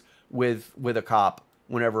interactions with a cop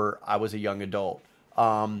whenever I was a young adult.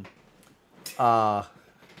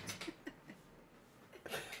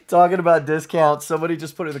 Talking about discounts, somebody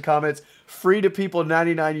just put in the comments, free to people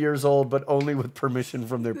 99 years old, but only with permission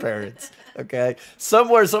from their parents. Okay?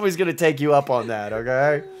 Somewhere somebody's going to take you up on that,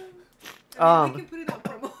 okay? I mean, we can put it on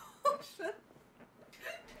promotion.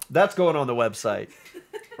 That's going on the website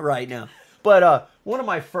right now. But one of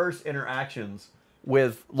my first interactions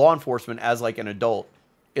with law enforcement as like an adult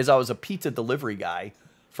is I was a pizza delivery guy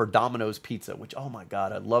for Domino's Pizza, which, oh my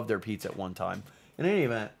God, I loved their pizza at one time. In any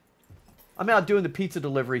event, I'm out doing the pizza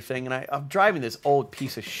delivery thing, and I'm driving this old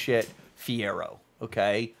piece of shit Fiero,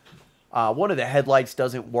 okay? One of the headlights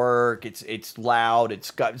doesn't work. It's loud.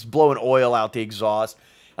 It's blowing oil out the exhaust.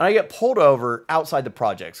 And I get pulled over outside the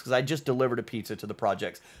projects because I just delivered a pizza to the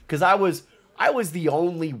projects. Because I was the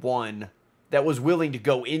only one that was willing to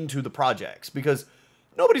go into the projects. Because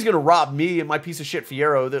nobody's going to rob me and my piece of shit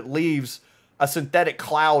Fiero that leaves a synthetic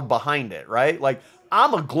cloud behind it, right? Like,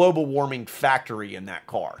 I'm a global warming factory in that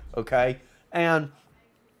car, okay? And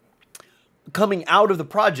coming out of the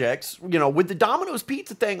projects, you know, with the Domino's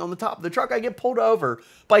Pizza thing on the top of the truck, I get pulled over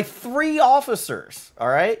by 3 officers, all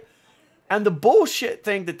right? And the bullshit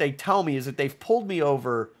thing that they tell me is that they've pulled me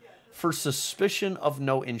over for suspicion of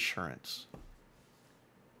no insurance.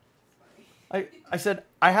 I said,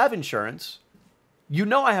 I have insurance. You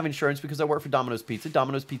know I have insurance because I work for Domino's Pizza.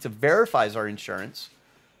 Domino's Pizza verifies our insurance.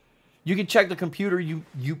 You can check the computer. You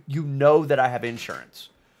know that I have insurance.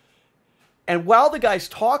 And while the guy's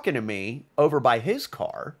talking to me over by his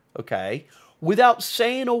car, okay, without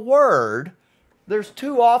saying a word, there's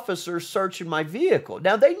 2 officers searching my vehicle.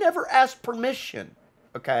 Now, they never asked permission,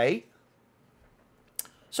 okay?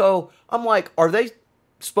 So I'm like, are they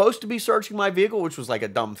supposed to be searching my vehicle? Which was like a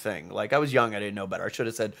dumb thing. Like, I was young. I didn't know better. I should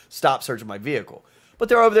have said, stop searching my vehicle. But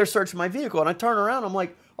they're over there searching my vehicle. And I turn around. I'm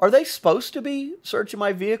like, are they supposed to be searching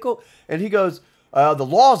my vehicle? And he goes, the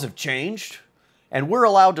laws have changed. And we're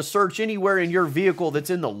allowed to search anywhere in your vehicle that's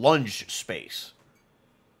in the lunge space.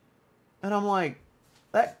 And I'm like,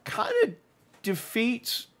 that kind of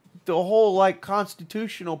defeats the whole, like,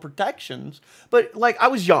 constitutional protections. But, like, I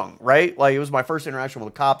was young, right? Like, it was my first interaction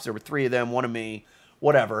with the cops. There were 3 of them, 1 of me,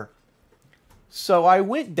 whatever. So I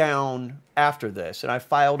went down after this, and I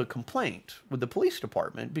filed a complaint with the police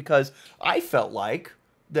department because I felt like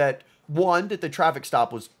that, 1, that the traffic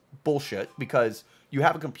stop was bullshit because you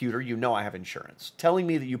have a computer, you know I have insurance. Telling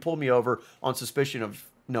me that you pulled me over on suspicion of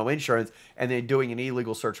no insurance and then doing an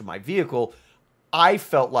illegal search of my vehicle, I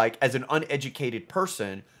felt like, as an uneducated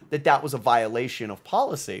person, that was a violation of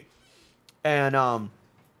policy. And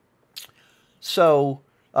so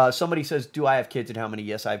somebody says, do I have kids and how many?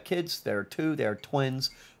 Yes, I have kids. There are 2. They are twins.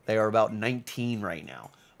 They are about 19 right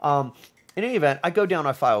now. In any event, I go down,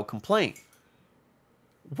 I file a complaint.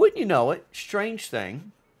 Wouldn't you know it, strange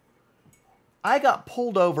thing, I got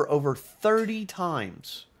pulled over 30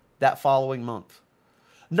 times that following month.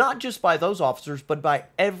 Not just by those officers, but by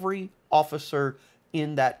every officer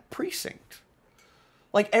in that precinct.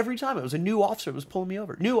 Like, every time it was a new officer that was pulling me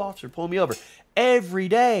over. New officer pulling me over. Every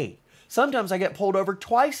day. Sometimes I get pulled over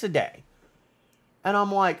twice a day. And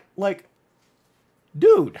I'm like,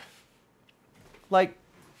 dude. Like,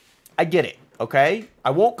 I get it, okay?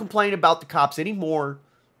 I won't complain about the cops anymore.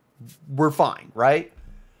 We're fine, right?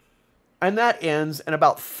 And that ends, and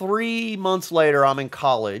about 3 months later, I'm in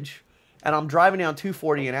college, and I'm driving down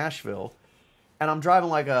 240 in Asheville, and I'm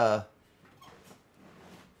driving like a...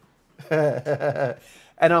 and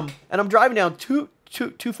I'm driving down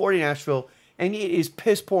 240 in Asheville, and it is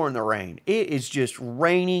piss pouring the rain. It is just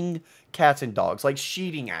raining cats and dogs, like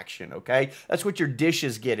sheeting action, okay? That's what your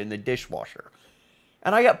dishes get in the dishwasher.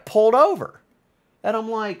 And I got pulled over, and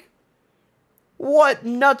I'm like, what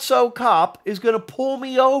nutso cop is going to pull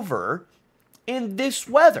me over in this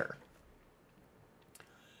weather?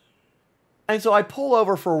 And so I pull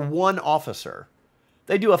over for one officer.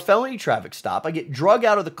 They do a felony traffic stop. I get drug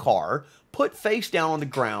out of the car, put face down on the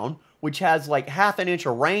ground, which has like half an inch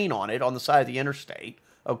of rain on it on the side of the interstate.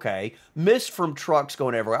 Okay. Mist from trucks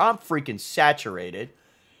going everywhere. I'm freaking saturated.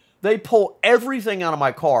 They pull everything out of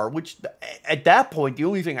my car, which at that point, the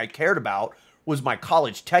only thing I cared about was my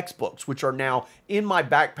college textbooks, which are now in my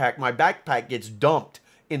backpack. My backpack gets dumped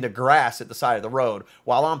in the grass at the side of the road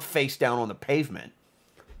while I'm face down on the pavement.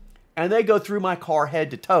 And they go through my car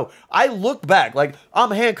head to toe. I look back, like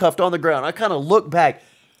I'm handcuffed on the ground. I kind of look back.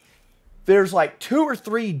 There's like 2 or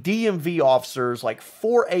 3 DMV officers, like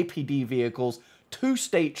 4 APD vehicles, 2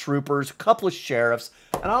 state troopers, a couple of sheriffs.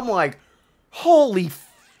 And I'm like, holy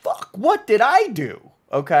fuck, what did I do?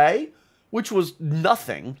 Okay? Which was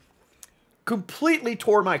nothing. Completely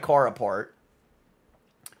tore my car apart.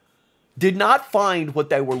 Did not find what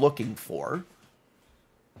they were looking for.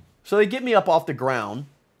 So they get me up off the ground.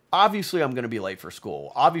 Obviously, I'm going to be late for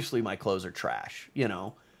school. Obviously, my clothes are trash, you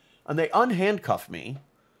know. And they unhandcuff me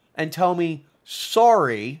and tell me,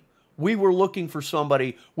 sorry, we were looking for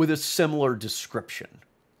somebody with a similar description.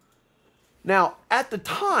 Now, at the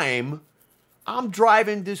time, I'm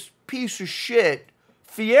driving this piece of shit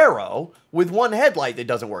Fiero with one headlight that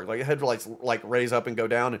doesn't work. Like, the headlights, like, raise up and go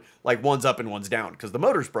down, and, like, one's up and one's down because the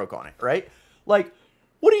motor's broke on it, right? Like,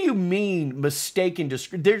 what do you mean mistaken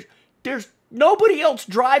description? There's nobody else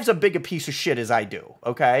drives a big a piece of shit as I do,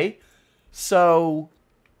 okay? So,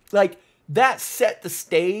 like, that set the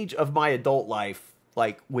stage of my adult life,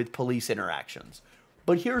 like, with police interactions.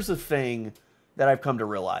 But here's the thing that I've come to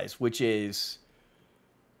realize, which is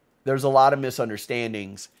there's a lot of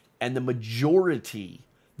misunderstandings, and the majority,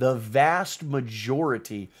 the vast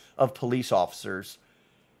majority of police officers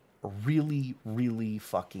really, really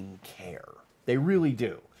fucking care. They really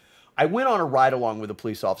do. I went on a ride along with a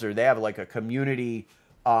police officer. They have like a community,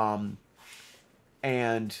 they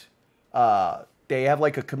have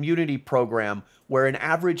like a community program where an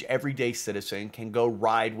average everyday citizen can go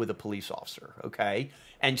ride with a police officer, okay?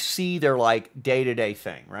 And see their like day-to-day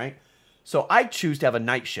thing, right? So I choose to have a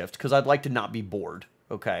night shift because I'd like to not be bored,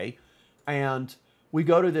 okay? And we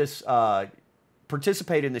go to this,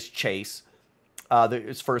 participate in this chase.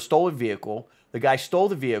 It's for a stolen vehicle. The guy stole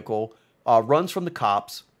the vehicle, runs from the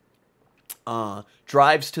cops,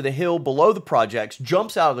 drives to the hill below the projects,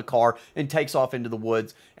 jumps out of the car, and takes off into the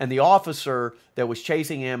woods. And the officer that was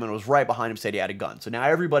chasing him and was right behind him said he had a gun. So now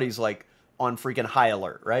everybody's like on freaking high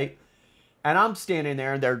alert, right? And I'm standing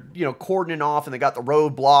there, and they're, you know, cordoning off, and they got the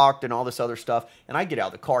road blocked and all this other stuff. And I get out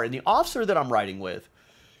of the car, and the officer that I'm riding with,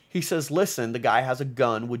 he says, listen, the guy has a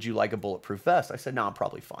gun. Would you like a bulletproof vest? I said, no, I'm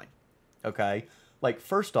probably fine. Okay? Like,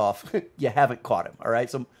 first off, you haven't caught him, all right?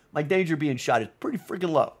 So my danger of being shot is pretty freaking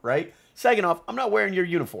low, right? Second off, I'm not wearing your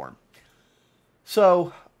uniform.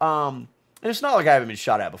 So, and it's not like I haven't been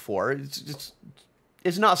shot at before.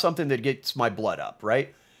 It's not something that gets my blood up,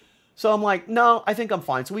 right? So I'm like, no, I think I'm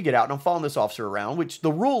fine. So we get out, and I'm following this officer around, which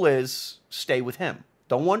the rule is stay with him.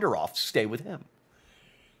 Don't wander off. Stay with him.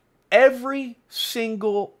 Every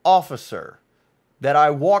single officer that I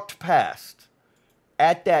walked past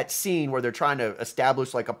at that scene where they're trying to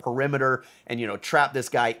establish like a perimeter and, you know, trap this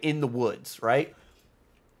guy in the woods, right?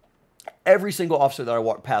 Every single officer that I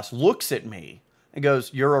walked past looks at me and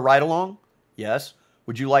goes, you're a ride-along? Yes.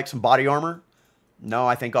 Would you like some body armor? No,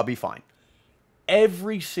 I think I'll be fine.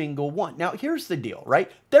 Every single one. Now, here's the deal, right?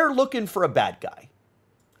 They're looking for a bad guy.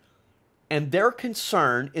 And they're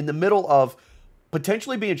concerned in the middle of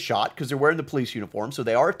potentially being shot because they're wearing the police uniform, so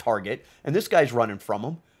they are a target, and this guy's running from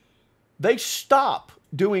them. They stop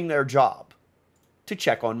doing their job to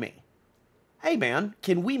check on me. Hey, man,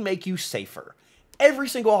 can we make you safer? Every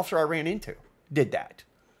single officer I ran into did that.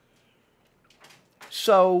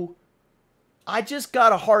 So I just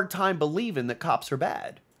got a hard time believing that cops are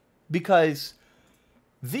bad because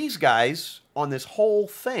these guys on this whole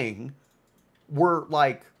thing were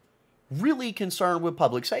like really concerned with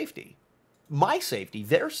public safety. My safety,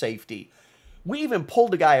 their safety. We even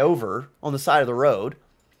pulled a guy over on the side of the road,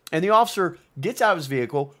 and the officer gets out of his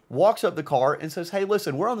vehicle, walks up the car, and says, hey,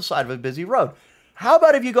 listen, we're on the side of a busy road. How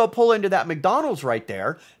about if you go pull into that McDonald's right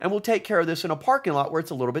there, and we'll take care of this in a parking lot where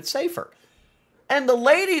it's a little bit safer. And the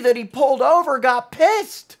lady that he pulled over got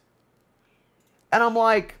pissed. And I'm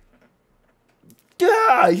like,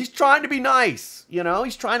 yeah, he's trying to be nice. You know,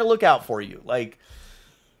 he's trying to look out for you. Like,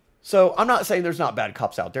 so I'm not saying there's not bad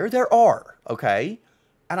cops out there. There are, okay?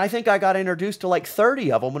 And I think I got introduced to like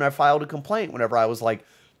 30 of them when I filed a complaint whenever I was like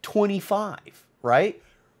 25, right?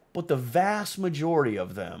 But the vast majority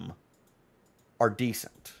of them are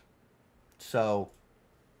decent. So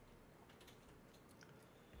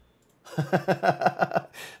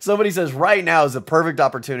somebody says right now is the perfect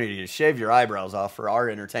opportunity to shave your eyebrows off for our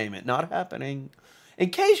entertainment. Not happening. In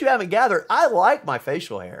case you haven't gathered, I like my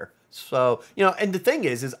facial hair. So, you know, and the thing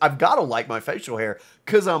is I've got to like my facial hair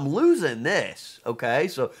because I'm losing this, okay?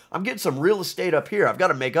 So I'm getting some real estate up here. I've got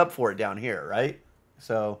to make up for it down here, right?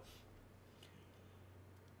 So,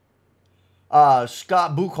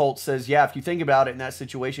 Scott Buchholz says, yeah, if you think about it in that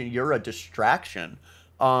situation, you're a distraction.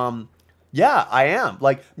 Yeah, I am.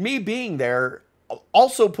 Like, me being there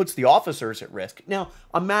also puts the officers at risk. Now,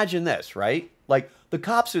 imagine this, right? Like, the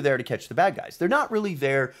cops are there to catch the bad guys. They're not really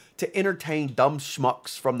there to entertain dumb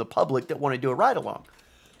schmucks from the public that want to do a ride-along.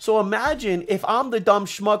 So imagine if I'm the dumb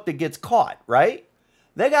schmuck that gets caught, right?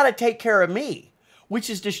 They got to take care of me, which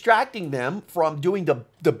is distracting them from doing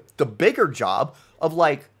the bigger job of,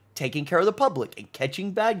 like, taking care of the public and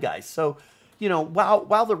catching bad guys. So, you know,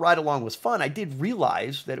 while the ride-along was fun, I did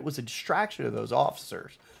realize that it was a distraction of those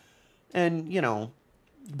officers. And, you know,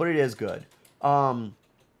 but it is good.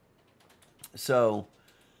 So,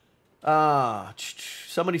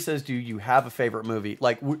 somebody says, do you have a favorite movie?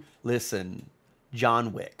 Like, listen,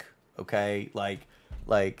 John Wick, okay? Like,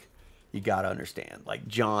 you gotta understand. Like,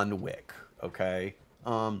 John Wick, okay?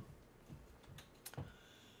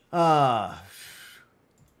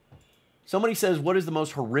 Somebody says, what is the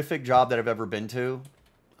most horrific job that I've ever been to?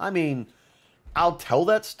 I mean, I'll tell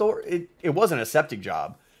that story. It wasn't a septic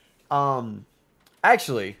job.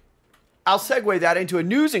 Actually, I'll segue that into a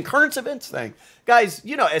news and current events thing. Guys,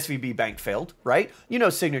 you know SVB Bank failed, right? You know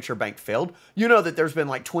Signature Bank failed. You know that there's been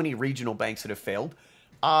like 20 regional banks that have failed.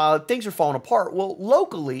 Things are falling apart. Well,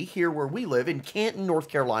 locally, here where we live, in Canton, North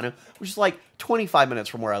Carolina, which is like 25 minutes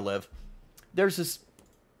from where I live, there's this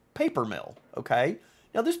paper mill, okay?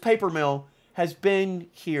 Now, this paper mill has been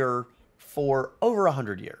here for over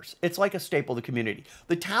 100 years. It's like a staple of the community.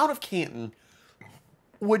 The town of Canton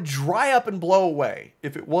would dry up and blow away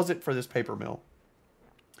if it wasn't for this paper mill.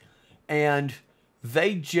 And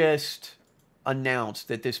they just announced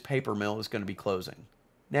that this paper mill is going to be closing.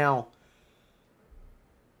 Now,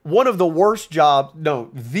 the worst job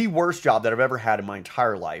that I've ever had in my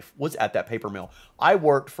entire life was at that paper mill. I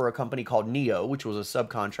worked for a company called Neo, which was a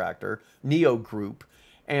subcontractor, Neo Group,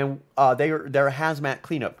 and they're a hazmat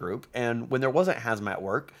cleanup group. And when there wasn't hazmat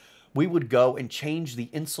work, we would go and change the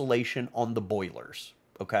insulation on the boilers,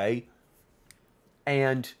 okay?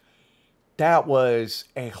 And that was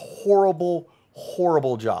a horrible,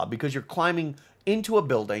 horrible job because you're climbing into a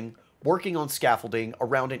building, working on scaffolding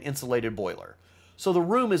around an insulated boiler. So the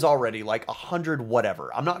room is already like 100 whatever.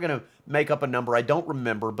 I'm not going to make up a number. I don't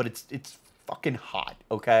remember, but it's fucking hot,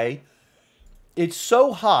 okay? It's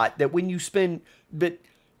so hot that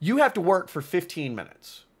you have to work for 15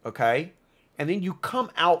 minutes, okay? And then you come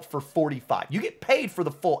out for 45. You get paid for the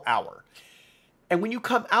full hour. And when you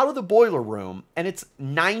come out of the boiler room and it's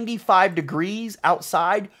 95 degrees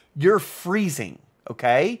outside, you're freezing,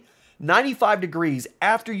 okay? 95 degrees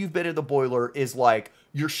after you've been in the boiler is like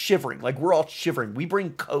you're shivering. Like we're all shivering. We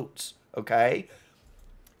bring coats, okay?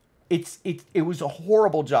 It was a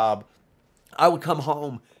horrible job. I would come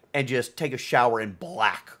home and just take a shower in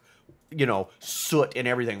black, you know, soot and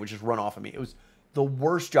everything would just run off of me. It was the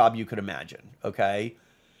worst job you could imagine, okay?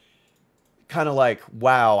 Kind of like,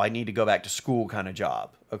 wow, I need to go back to school kind of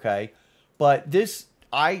job, okay? But this,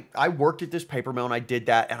 I worked at this paper mill and I did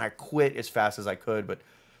that and I quit as fast as I could, but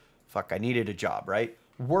fuck, I needed a job, right?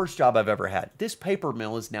 Worst job I've ever had. This paper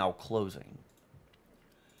mill is now closing.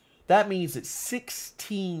 That means that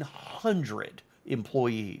 1,600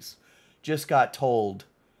 employees just got told,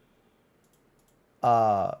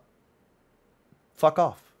 fuck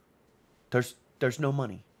off. There's no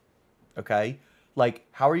money, okay? Like,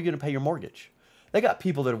 how are you going to pay your mortgage? They got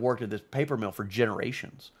people that have worked at this paper mill for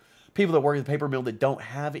generations. People that work at the paper mill that don't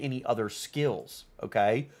have any other skills,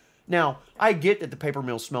 okay? Now, I get that the paper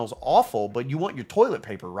mill smells awful, but you want your toilet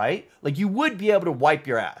paper, right? Like, you would be able to wipe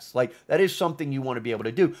your ass. Like, that is something you want to be able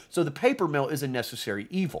to do. So the paper mill is a necessary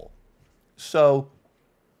evil. So,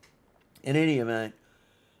 in any event,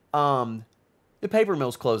 the paper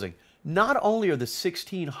mill's closing. Not only are the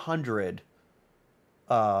 1,600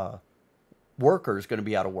 workers going to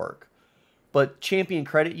be out of work, but Champion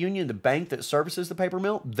Credit Union, the bank that services the paper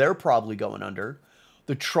mill, they're probably going under.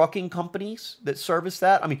 The trucking companies that service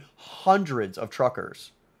that, I mean, hundreds of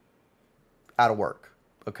truckers out of work,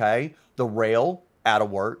 okay? The rail out of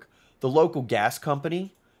work. The local gas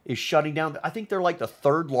company is shutting down. I think they're like the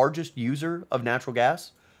third largest user of natural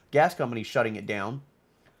gas. Gas company shutting it down.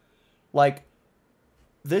 Like,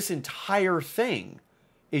 this entire thing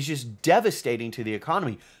is just devastating to the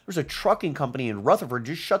economy. There's a trucking company in Rutherford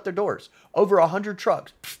just shut their doors. Over 100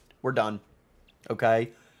 trucks. Pfft, we're done.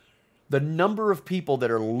 Okay? The number of people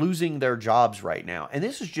that are losing their jobs right now, and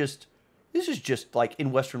this is just like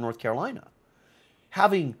in Western North Carolina.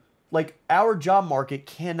 Having, like, our job market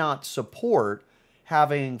cannot support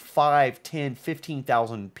having 5, 10,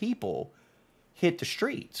 15,000 people hit the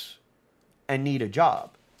streets and need a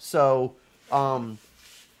job. So,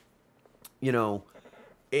 you know,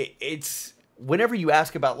 it's whenever you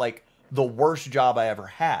ask about like the worst job I ever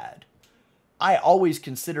had, I always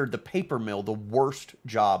considered the paper mill the worst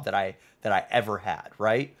job that I ever had,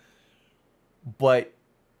 right? But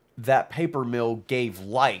that paper mill gave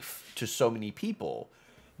life to so many people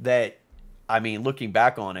that, I mean, looking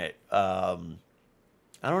back on it, I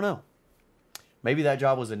don't know. Maybe that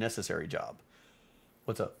job was a necessary job.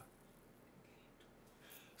 What's up?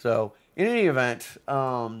 So, in any event,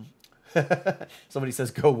 somebody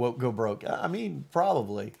says go woke, go broke. I mean,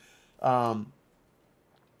 probably.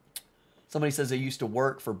 Somebody says they used to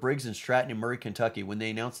work for Briggs and Stratton in Murray, Kentucky. When they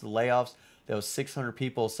announced the layoffs, there was 600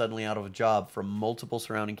 people suddenly out of a job from multiple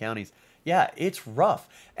surrounding counties. Yeah, it's rough.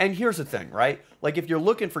 And here's the thing, right? Like, if you're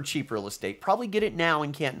looking for cheap real estate, probably get it now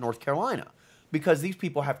in Canton, North Carolina, because these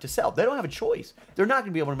people have to sell. They don't have a choice. They're not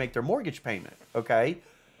going to be able to make their mortgage payment, okay?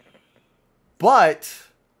 But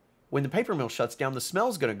when the paper mill shuts down, the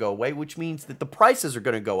smell's going to go away, which means that the prices are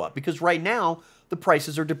going to go up, because right now the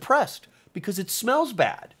prices are depressed because it smells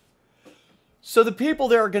bad. So the people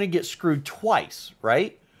there are going to get screwed twice,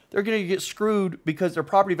 right? They're going to get screwed because their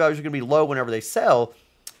property values are going to be low whenever they sell.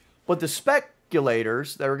 But the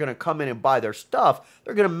speculators that are going to come in and buy their stuff,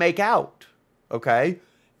 they're going to make out, okay?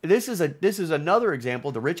 This is another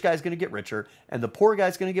example. The rich guy's going to get richer, and the poor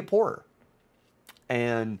guy's going to get poorer.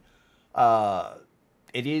 And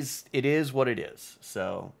it is what it is.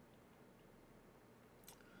 So,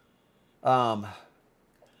 well,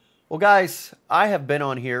 guys, I have been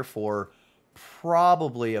on here for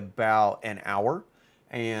probably about an hour,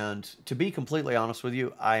 and to be completely honest with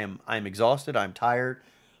you, I'm exhausted. I'm tired.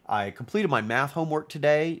 I completed my math homework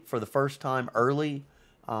today for the first time early,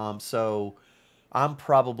 so I'm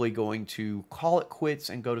probably going to call it quits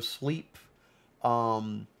and go to sleep.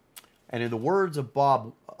 And in the words of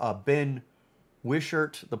Ben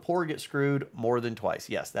Wishart, the poor get screwed more than twice.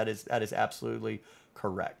 Yes, that is absolutely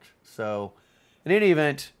correct. So, in any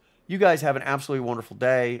event, you guys have an absolutely wonderful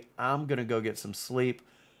day. I'm going to go get some sleep.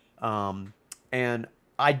 And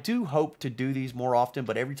I do hope to do these more often,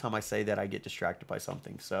 but every time I say that, I get distracted by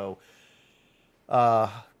something. So,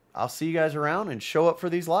 I'll see you guys around and show up for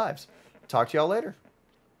these lives. Talk to y'all later.